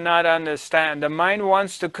mind cannot understand. The mind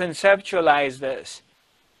wants to conceptualize this.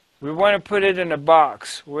 We want to put it in a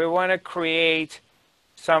box. We want to create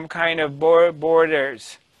some kind of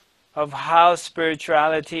borders of how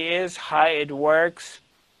spirituality is, how it works.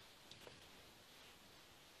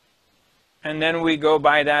 And then we go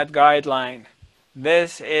by that guideline.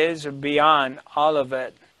 This is beyond all of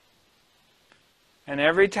it. And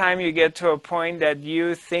every time you get to a point that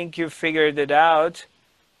you think you figured it out,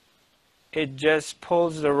 it just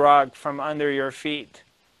pulls the rug from under your feet.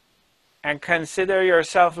 And consider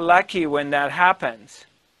yourself lucky when that happens,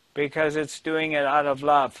 because it's doing it out of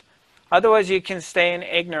love. Otherwise, you can stay in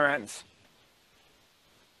ignorance.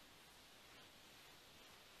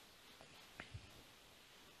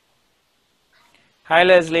 Hi,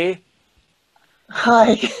 Leslie.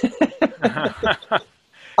 Hi.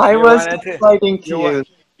 I was writing to you.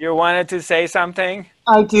 You wanted to say something?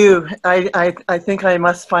 I do. I think I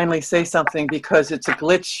must finally say something because it's a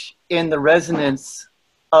glitch in the resonance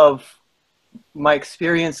of my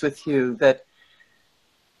experience with you that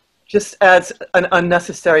just adds an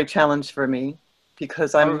unnecessary challenge for me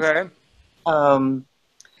because I'm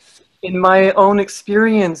in my own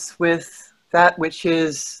experience with that which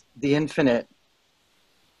is the infinite,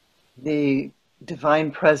 the divine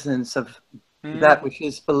presence of that which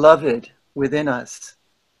is beloved within us.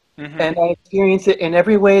 And I experience it in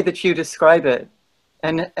every way that you describe it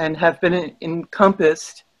and have been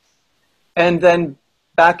encompassed. And then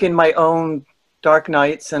back in my own dark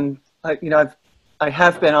nights, and I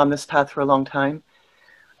have been on this path for a long time.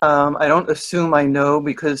 I don't assume I know,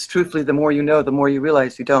 because truthfully, the more you know, the more you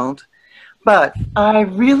realize you don't. But I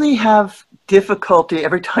really have difficulty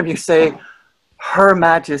every time you say Her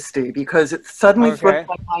Majesty, because it suddenly throws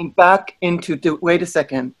my mind back into,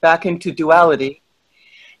 back into duality.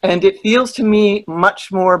 And it feels to me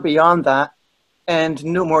much more beyond that and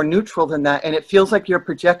no more neutral than that. And it feels like you're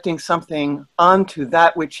projecting something onto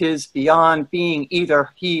that which is beyond being either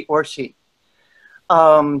he or she.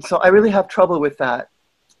 So I really have trouble with that.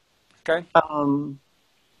 Okay.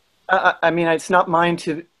 I mean, it's not mine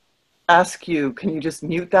to ask you, can you just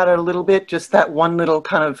mute that a little bit? Just that one little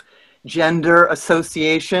kind of gender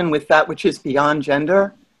association with that which is beyond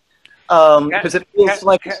gender? Because it feels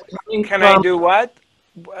like it's coming can I from... do what?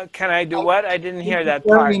 Can I do what? I didn't hear It's that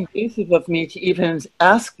very part. invasive of me to even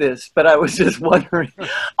ask this, but I was just wondering.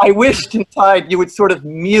 I wished inside you would sort of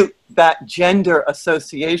mute that gender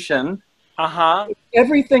association. Uh-huh.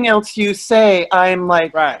 Everything else you say, I'm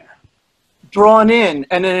like Right. drawn in.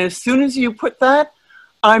 And then as soon as you put that,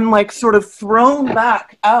 I'm like sort of thrown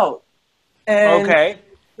back out. And Okay.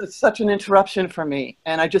 it's such an interruption for me.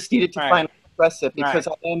 And I just needed to Right. finally express it because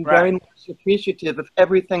Right. I am Right. very much appreciative of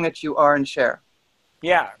everything that you are and share.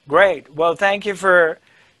 Yeah, great. Well, thank you for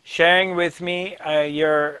sharing with me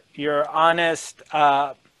your honest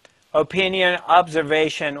opinion,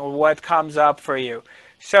 observation, or what comes up for you.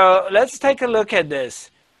 So let's take a look at this.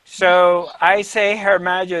 So I say Her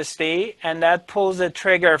Majesty, and that pulls a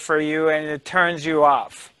trigger for you, and it turns you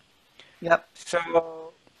off. Yep.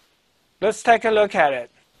 So let's take a look at it.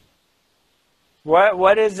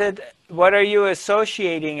 What is it? What are you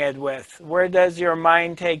associating it with? Where does your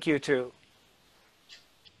mind take you to?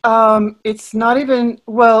 It's not even,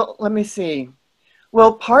 well, let me see.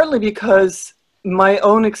 Well, partly because my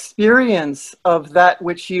own experience of that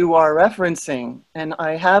which you are referencing, and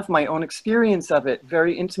I have my own experience of it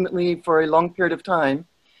very intimately for a long period of time,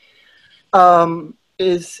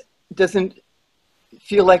 doesn't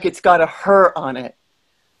feel like it's got a her on it.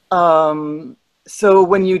 So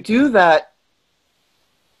when you do that,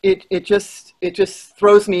 it just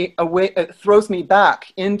throws me away. It throws me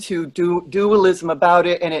back into dualism about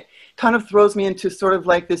it, and it kind of throws me into sort of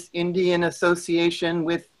like this Indian association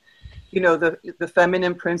with, you know, the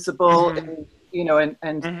feminine principle, and, you know,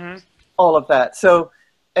 and all of that. So,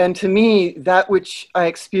 and to me, that which I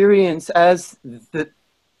experience as the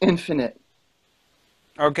infinite,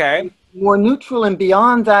 Okay. more neutral and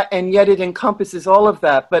beyond that, and yet it encompasses all of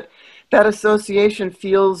that. But that association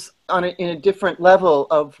feels in a different level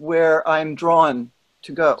of where I'm drawn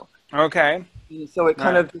to go. Okay. So it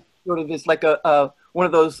kind Right. of sort of is like a one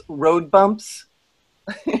of those road bumps.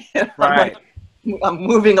 I'm Right. like, I'm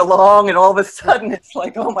moving along, and all of a sudden it's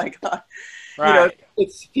like, oh my God, you know, Right.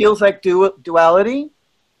 it feels like duality,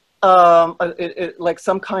 like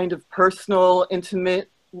some kind of personal, intimate,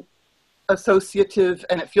 associative,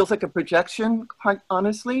 and it feels like a projection, quite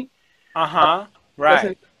honestly. Uh-huh. Right.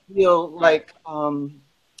 Doesn't feel like,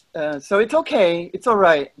 so it's okay, it's all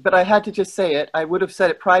right, but I had to just say it. I would have said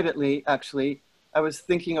it privately, actually. I was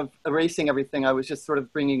thinking of erasing everything. I was just sort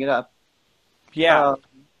of bringing it up. Yeah.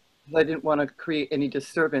 I didn't want to create any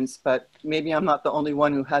disturbance, but maybe I'm not the only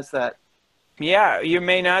one who has that. Yeah, you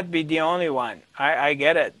may not be the only one. I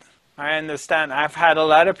get it. I understand. I've had a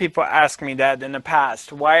lot of people ask me that in the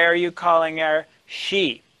past. Why are you calling her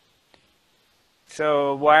she?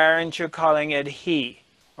 So why aren't you calling it he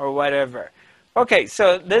or whatever? Okay,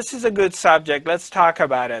 so this is a good subject. Let's talk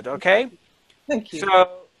about it, okay? Thank you.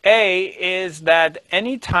 So A is that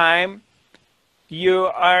anytime you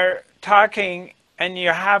are talking and you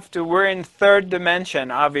have to, we're in third dimension,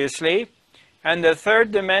 obviously. And the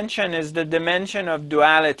third dimension is the dimension of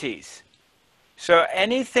dualities. So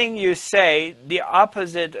anything you say, the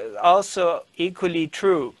opposite is also equally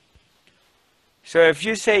true. So if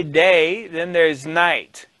you say day, then there's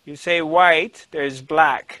night. You say white, there's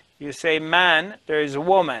black. You say man, there's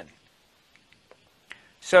woman.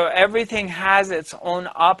 So everything has its own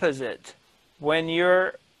opposite. When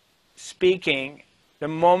you're speaking, the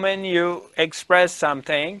moment you express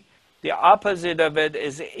something, the opposite of it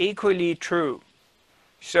is equally true.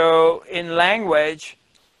 So in language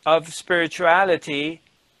of spirituality,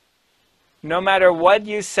 no matter what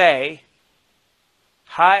you say,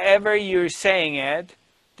 however you're saying it,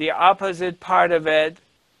 the opposite part of it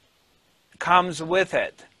comes with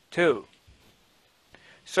it too.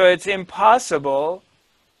 So it's impossible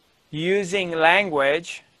using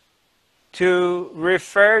language to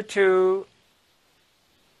refer to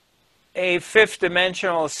a fifth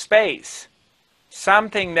dimensional space,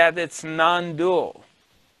 something that it's non-dual.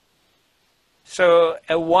 So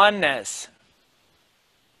a oneness,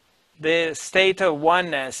 the state of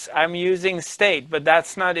oneness, I'm using state, but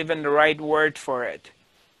that's not even the right word for it.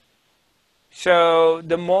 So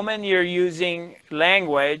the moment you're using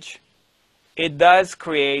language, it does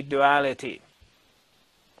create duality.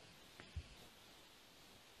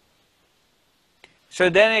 So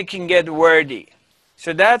then it can get wordy.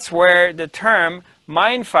 So that's where the term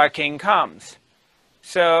mindfucking comes.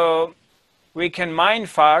 So we can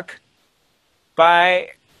mindfuck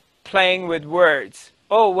by playing with words.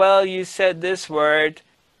 Oh, well, you said this word,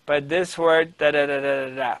 but this word, da da da da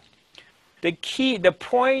da da. the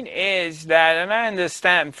point is that, and I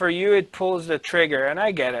understand, for you it pulls the trigger, and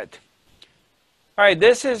I get it. All right,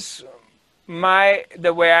 this is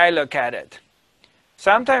the way I look at it.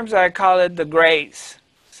 Sometimes I call it the grace.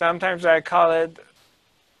 Sometimes I call it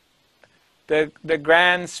the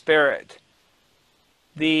grand spirit,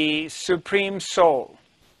 the supreme soul,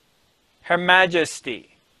 Her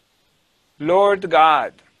Majesty, Lord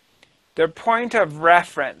God. The point of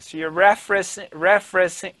reference, you're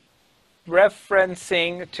referencing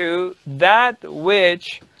to that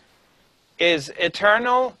which is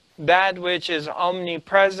eternal, that which is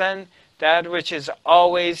omnipresent, that which is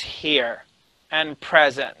always here and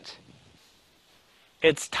present.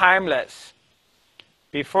 It's timeless.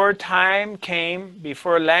 Before time came,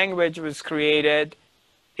 before language was created,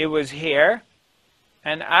 it was here.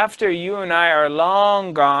 And after you and I are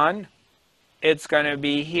long gone, it's going to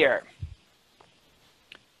be here.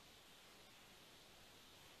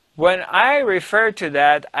 When I refer to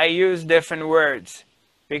that, I use different words,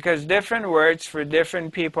 because different words for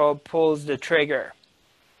different people pulls the trigger.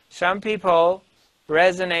 Some people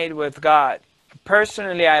resonate with God.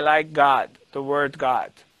 Personally, I like God, the word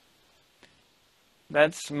God.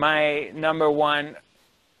 That's my number one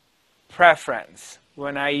preference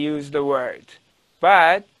when I use the word.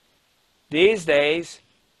 But these days,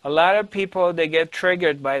 a lot of people, they get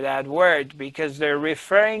triggered by that word because they're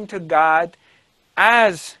referring to God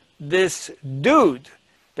as this dude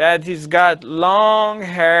that he's got long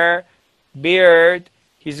hair, beard,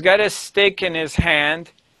 he's got a stick in his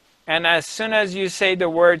hand, and as soon as you say the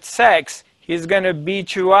word sex, he's going to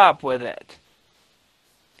beat you up with it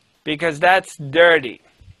because that's dirty.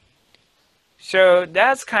 So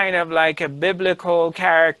that's kind of like a biblical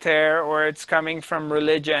character, or it's coming from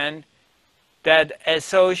religion that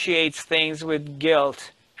associates things with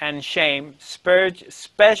guilt and shame,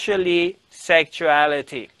 especially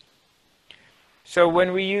sexuality. So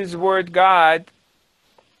when we use the word God,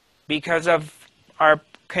 because of our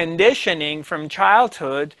conditioning from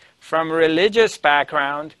childhood, from religious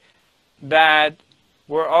background, that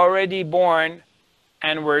we're already born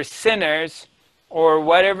and we're sinners, or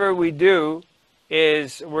whatever we do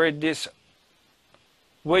is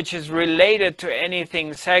which is related to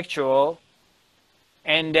anything sexual,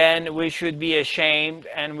 and then we should be ashamed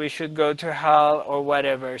and we should go to hell or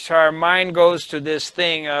whatever. So our mind goes to this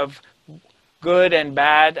thing of good and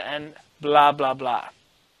bad and blah, blah, blah.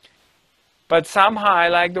 But somehow I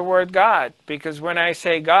like the word God, because when I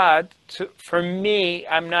say God, for me,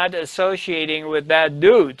 I'm not associating with that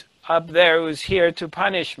dude up there who's here to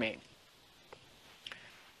punish me.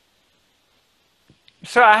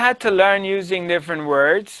 So I had to learn using different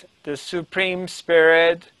words. The Supreme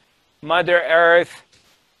Spirit, Mother Earth,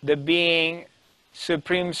 the Being,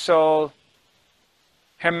 Supreme Soul,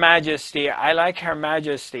 Her Majesty. I like Her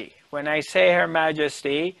Majesty. When I say Her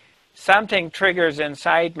Majesty, something triggers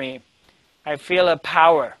inside me. I feel a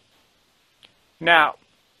power. Now,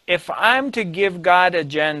 if I'm to give God a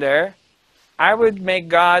gender, I would make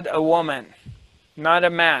God a woman, not a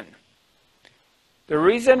man. The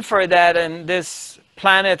reason for that, in this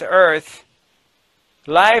planet Earth,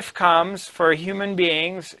 life comes for human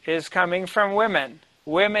beings is coming from women.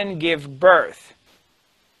 Women give birth.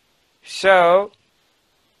 So,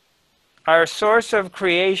 our source of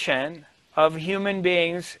creation of human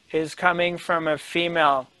beings is coming from a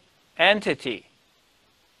female entity.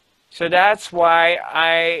 So that's why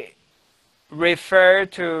I refer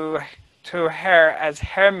to her as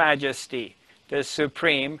Her Majesty, the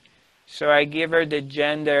Supreme. So I give her the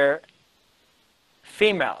gender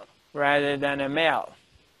female rather than a male.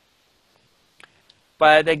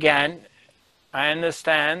 But again, I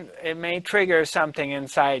understand it may trigger something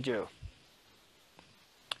inside you,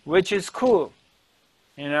 which is cool,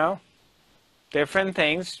 you know? Different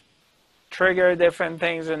things trigger different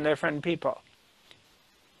things in different people.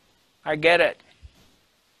 I get it.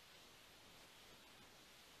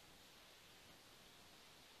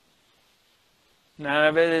 None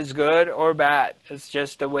of it is good or bad. It's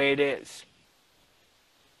just the way it is.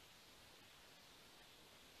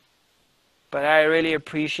 But I really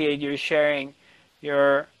appreciate you sharing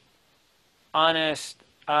your honest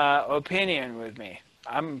opinion with me.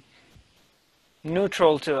 I'm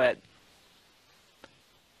neutral to it.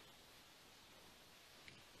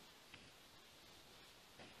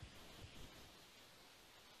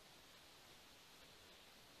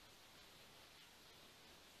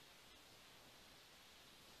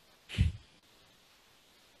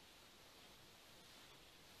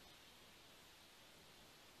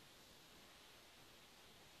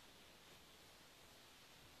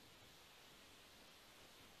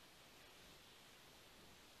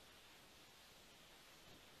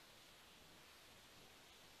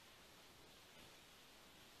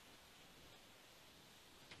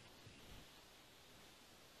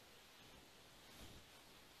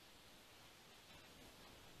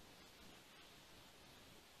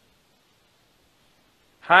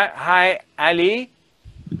 Hi, Ali.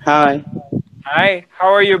 Hi. Hi, how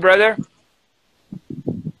are you, brother?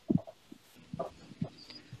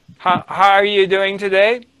 How are you doing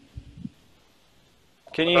today?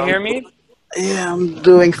 Can you Um, hear me? yeah, I'm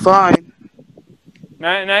doing fine.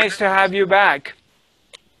 Nice to have you back.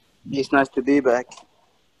 It's nice to be back.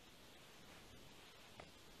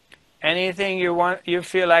 Anything you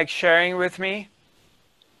feel like sharing with me?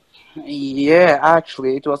 Yeah,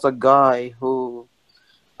 actually, it was a guy who.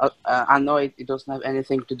 I know it doesn't have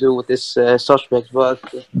anything to do with this suspect, but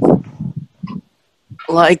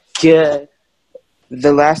like the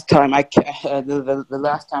last time the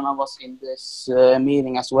last time I was in this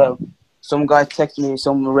meeting as well, some guy texted me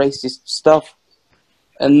some racist stuff,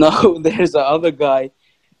 and now there's a other guy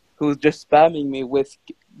who's just spamming me with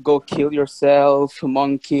 "go kill yourself,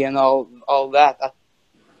 monkey" and all that.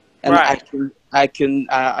 And Right,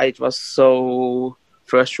 it was so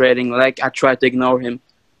frustrating. Like I tried to ignore him.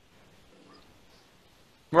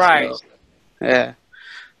 right. So yeah,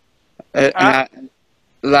 and Uh,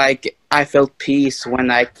 I felt peace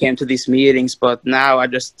when I came to these meetings, but now I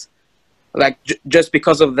just just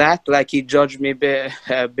because of that, like he judged me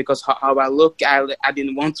because how I look. I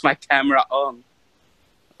didn't want my camera on.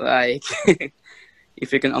 Like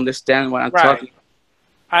if you can understand what I'm right. talking.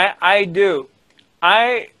 I do.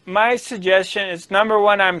 My suggestion is, number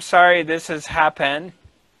one, I'm sorry this has happened,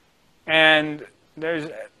 and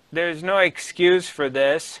there's no excuse for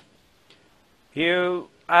this. You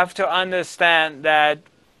have to understand that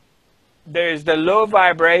there's the low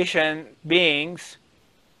vibration beings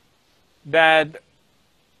that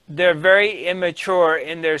they're very immature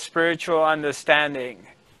in their spiritual understanding,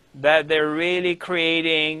 that they're really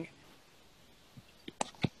creating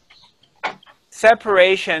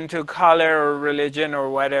separation to color or religion or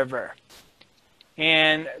whatever.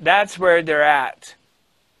 And that's where they're at.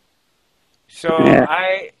 So Yeah,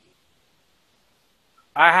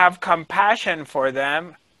 I have compassion for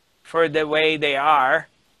them, for the way they are.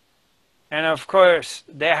 And of course,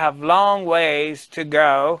 they have long ways to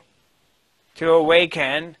go to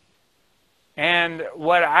awaken. And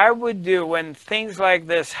what I would do when things like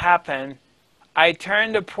this happen, I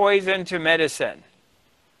turn the poison to medicine.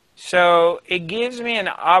 So it gives me an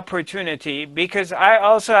opportunity, because I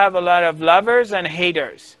also have a lot of lovers and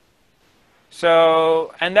haters.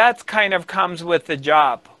 So, and that kind of comes with the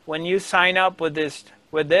job. When you sign up with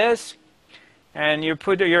this, and you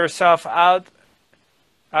put yourself out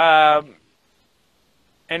uh,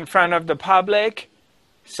 in front of the public,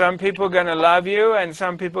 some people are going to love you and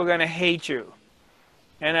some people are going to hate you.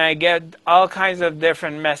 And I get all kinds of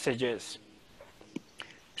different messages.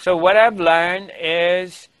 So what I've learned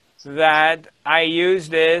is that I use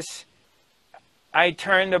this, I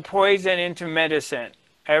turn the poison into medicine.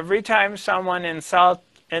 Every time someone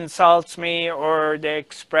insults me, or they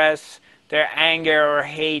express their anger or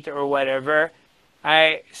hate or whatever,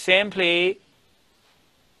 I simply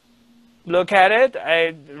look at it,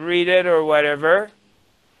 I read it or whatever,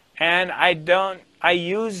 and I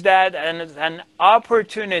use that as an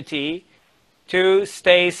opportunity to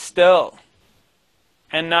stay still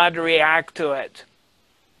and not react to it.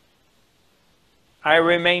 I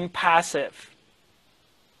remain passive.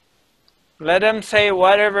 Let them say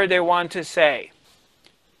whatever they want to say.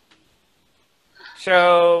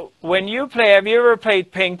 So when you play, have you ever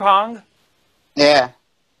played ping pong? yeah,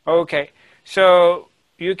 Okay. So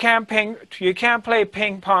you can't play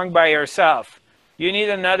ping pong by yourself. You need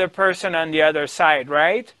another person on the other side,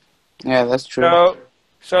 right? yeah. That's true.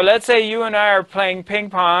 So let's say you and I are playing ping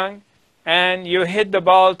pong, and you hit the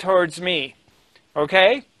ball towards me,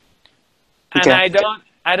 okay? And Okay.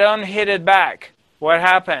 I don't hit it back. What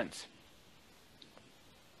happens?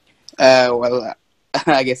 Well,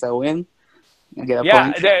 I guess I win. I get a Yeah,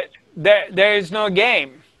 point. there is no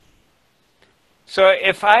game. So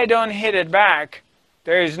if I don't hit it back,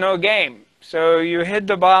 there is no game. So you hit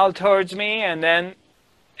the ball towards me, and then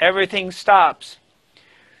everything stops.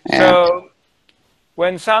 Yeah, So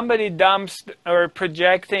when somebody dumps or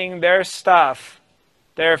projecting their stuff,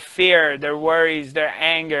 their fear, their worries, their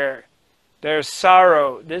anger, their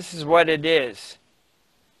sorrow, this is what it is.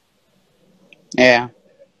 yeah,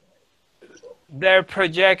 They're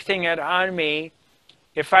projecting it on me.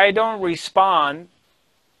 If I don't respond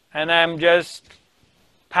and I'm just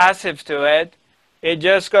passive to it, it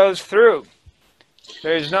just goes through.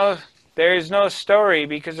 There's no there is no story,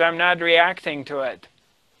 because I'm not reacting to it.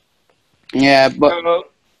 yeah. So,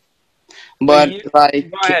 so But you,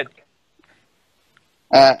 go like ahead.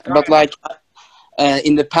 Go but like ahead.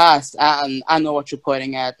 in the past, and I know what you're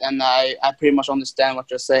pointing at, and I pretty much understand what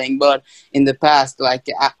you're saying. But in the past, like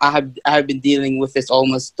I have been dealing with this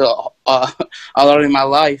almost a lot in my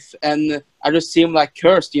life, and I just seem like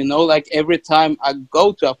cursed, you know. Like every time I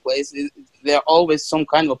go to a place, they're always some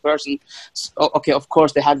kind of person. Okay, of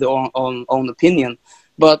course they have their own opinion,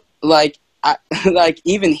 but like like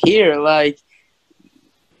even here, like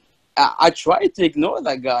I try to ignore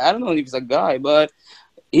that guy. I don't know if he's a guy, but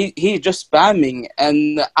he's just spamming,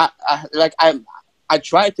 and I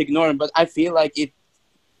try to ignore him, but I feel like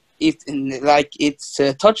it's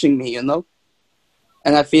touching me, you know.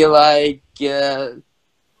 And I feel like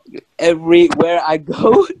everywhere I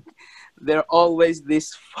go, there's always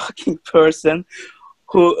this fucking person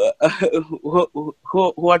who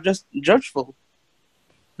who are just judgeful.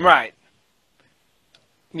 Right.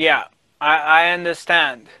 Yeah, I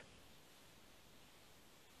understand.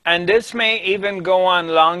 And this may even go on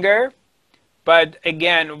longer, but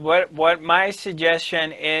again, what my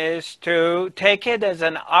suggestion is to take it as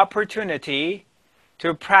an opportunity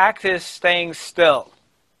to practice staying still.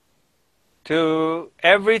 To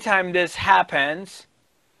every time this happens,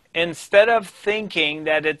 instead of thinking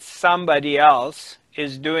that it's somebody else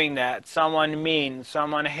is doing that, someone mean,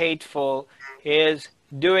 someone hateful is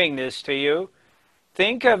doing this to you,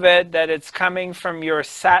 think of it that it's coming from your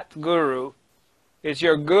Sat Guru. Is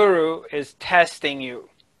your guru is testing you.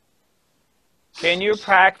 Can you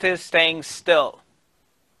practice staying still?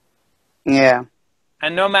 Yeah.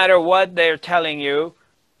 And no matter what they're telling you,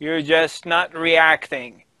 you're just not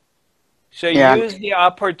reacting. So Yeah. use the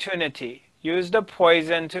opportunity, use the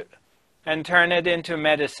poison and turn it into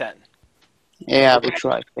medicine. Yeah, I will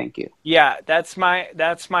try. Thank you. Yeah, that's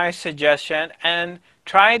my suggestion, and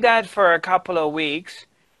try that for a couple of weeks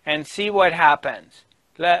and see what happens.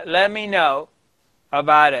 Let me know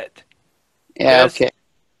about it. Yeah, Just okay.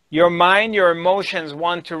 your mind, your emotions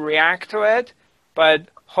want to react to it, but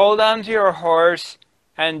hold on to your horse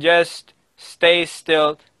and just stay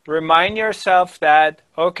still. Remind yourself that,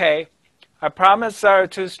 okay, I promised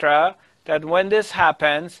Zarathustra that when this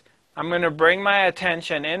happens, I'm going to bring my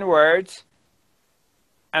attention inwards,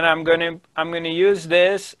 and I'm going to use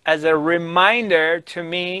this as a reminder to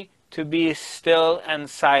me to be still and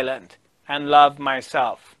silent and love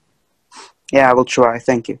myself. Yeah, I will try.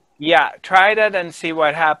 Thank you. Yeah, try that and see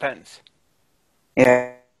what happens.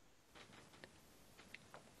 Yeah.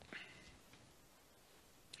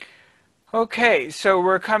 Okay, so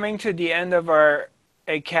we're coming to the end of our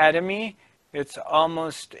academy. It's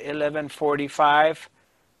almost 11:45.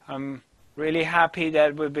 I'm really happy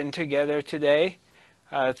that we've been together today.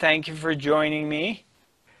 Thank you for joining me.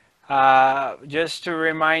 Just to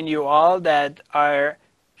remind you all that our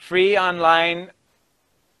free online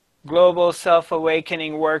Global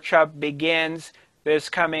Self-Awakening Workshop begins this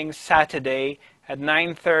coming Saturday at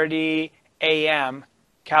 9:30 a.m.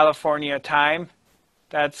 California time.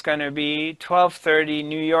 That's going to be 12:30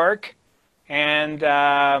 New York and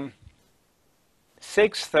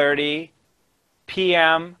 6:30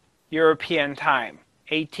 p.m. European time,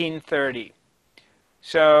 18:30.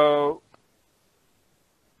 So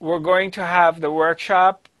we're going to have the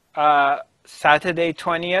workshop Saturday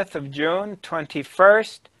 20th of June,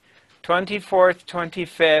 21st, 24th,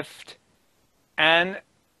 25th, and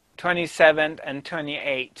 27th and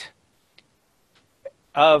 28th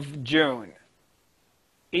of June.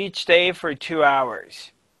 Each day for 2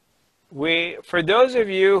 hours. For those of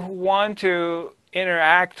you who want to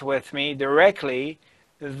interact with me directly,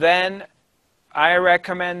 then I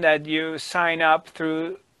recommend that you sign up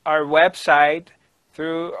through our website,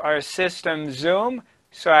 through our system Zoom,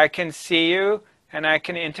 so I can see you and I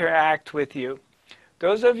can interact with you.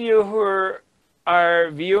 Those of you who are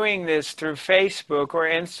viewing this through Facebook or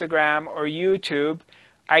Instagram or YouTube,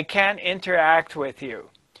 I can't interact with you.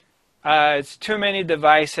 It's too many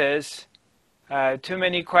devices, too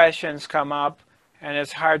many questions come up, and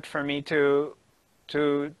it's hard for me to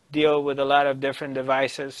deal with a lot of different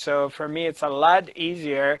devices. So for me, it's a lot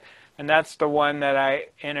easier, and that's the one that I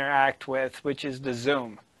interact with, which is the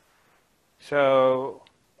Zoom. So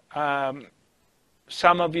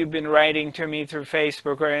some of you have been writing to me through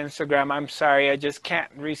Facebook or Instagram. I'm sorry, I just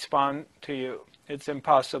can't respond to you. It's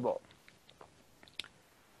impossible.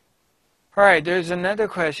 All right, there's another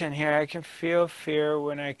question here. I can feel fear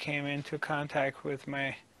when I came into contact with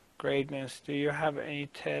my greatness. Do you have any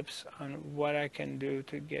tips on what I can do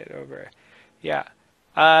to get over it? Yeah.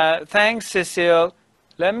 Thanks, Cecile.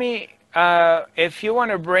 Let me, if you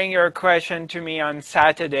want to bring your question to me on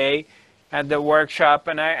Saturday at the workshop,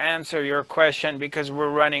 and I answer your question because we're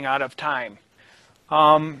running out of time.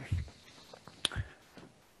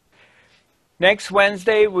 Next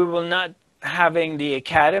Wednesday, we will not having the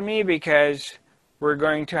academy because we're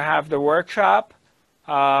going to have the workshop.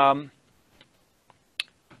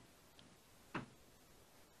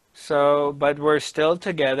 But we're still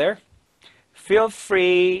together. Feel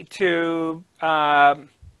free to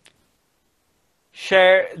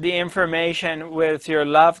share the information with your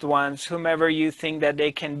loved ones, whomever you think that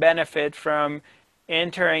they can benefit from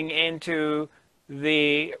entering into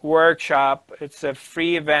the workshop. It's a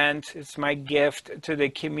free event. It's my gift to the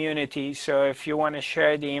community. So if you want to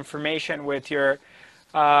share the information with your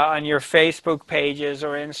on your Facebook pages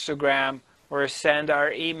or Instagram, or send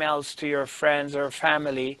our emails to your friends or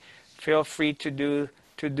family, feel free to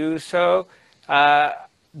do so.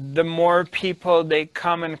 The more people they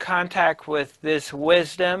come in contact with this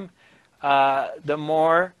wisdom, the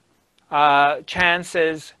more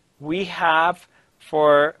chances we have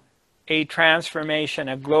for a transformation,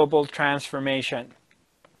 a global transformation.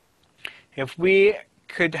 If we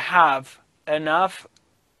could have enough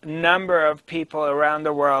number of people around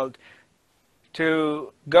the world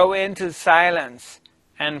to go into silence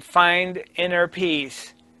and find inner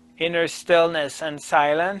peace, inner stillness and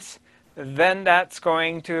silence, then that's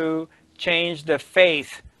going to change the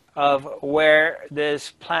faith of where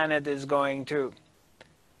this planet is going to.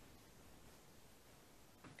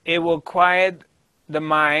 It will quiet the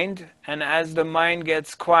mind, and as the mind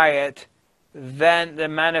gets quiet, then the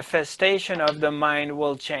manifestation of the mind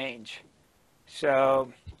will change.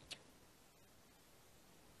 So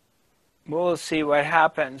we'll see what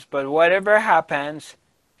happens, but whatever happens,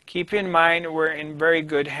 keep in mind we're in very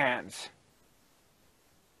good hands.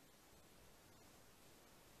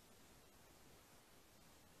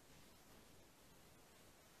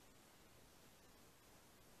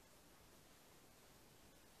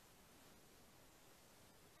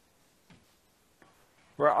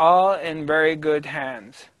 We're all in very good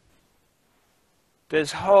hands.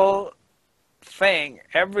 This whole thing,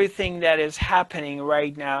 everything that is happening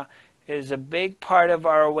right now, is a big part of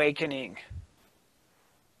our awakening.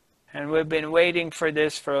 And we've been waiting for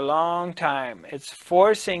this for a long time. It's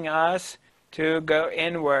forcing us to go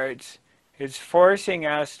inwards. It's forcing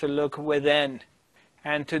us to look within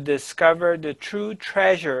and to discover the true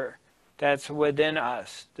treasure that's within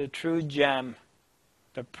us, the true gem,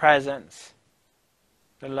 the presence,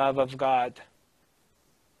 the love of God,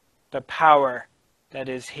 the power that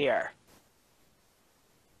is here.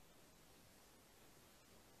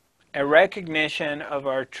 A recognition of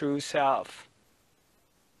our true self.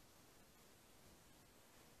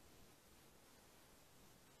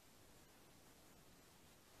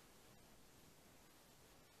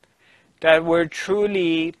 That we're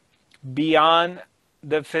truly beyond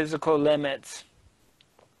the physical limits.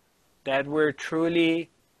 That we're truly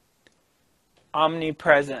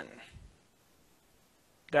omnipresent.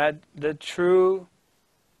 That the true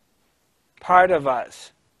part of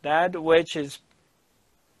us, that which is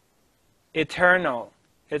eternal,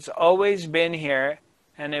 it's always been here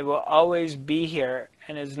and it will always be here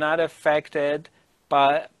and is not affected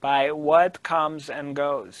by what comes and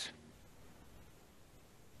goes.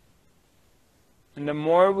 And the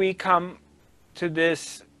more we come to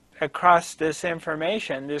this, across this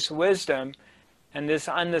information, this wisdom and this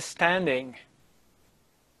understanding,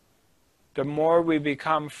 the more we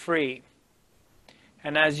become free.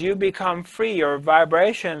 And as you become free, your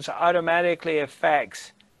vibrations automatically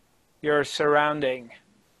affects your surrounding.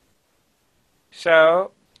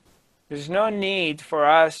 So there's no need for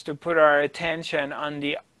us to put our attention on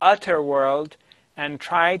the outer world and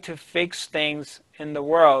try to fix things in the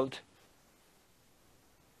world.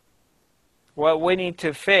 What we need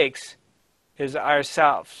to fix is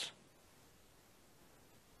ourselves.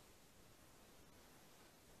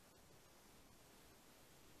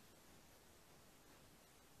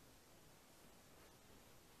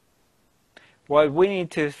 What we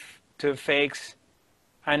need to fix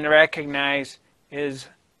and recognize is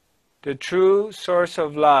the true source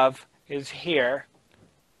of love is here,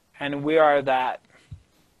 and we are that.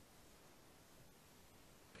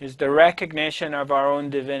 Is the recognition of our own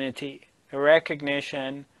divinity, the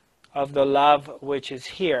recognition of the love which is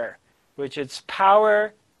here, which its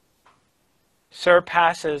power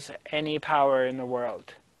surpasses any power in the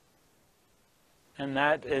world. And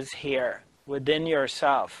that is here, within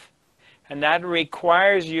yourself. And that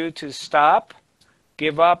requires you to stop,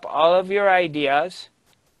 give up all of your ideas,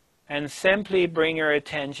 and simply bring your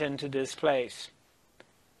attention to this place.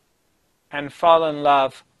 And fall in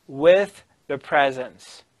love with the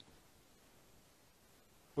presence,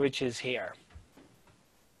 which is here.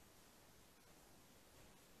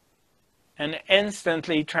 And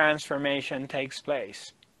instantly transformation takes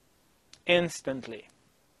place. Instantly.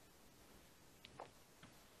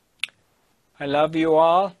 I love you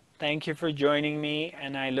all. Thank you for joining me,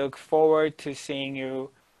 and I look forward to seeing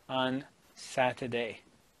you on Saturday.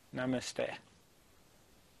 Namaste.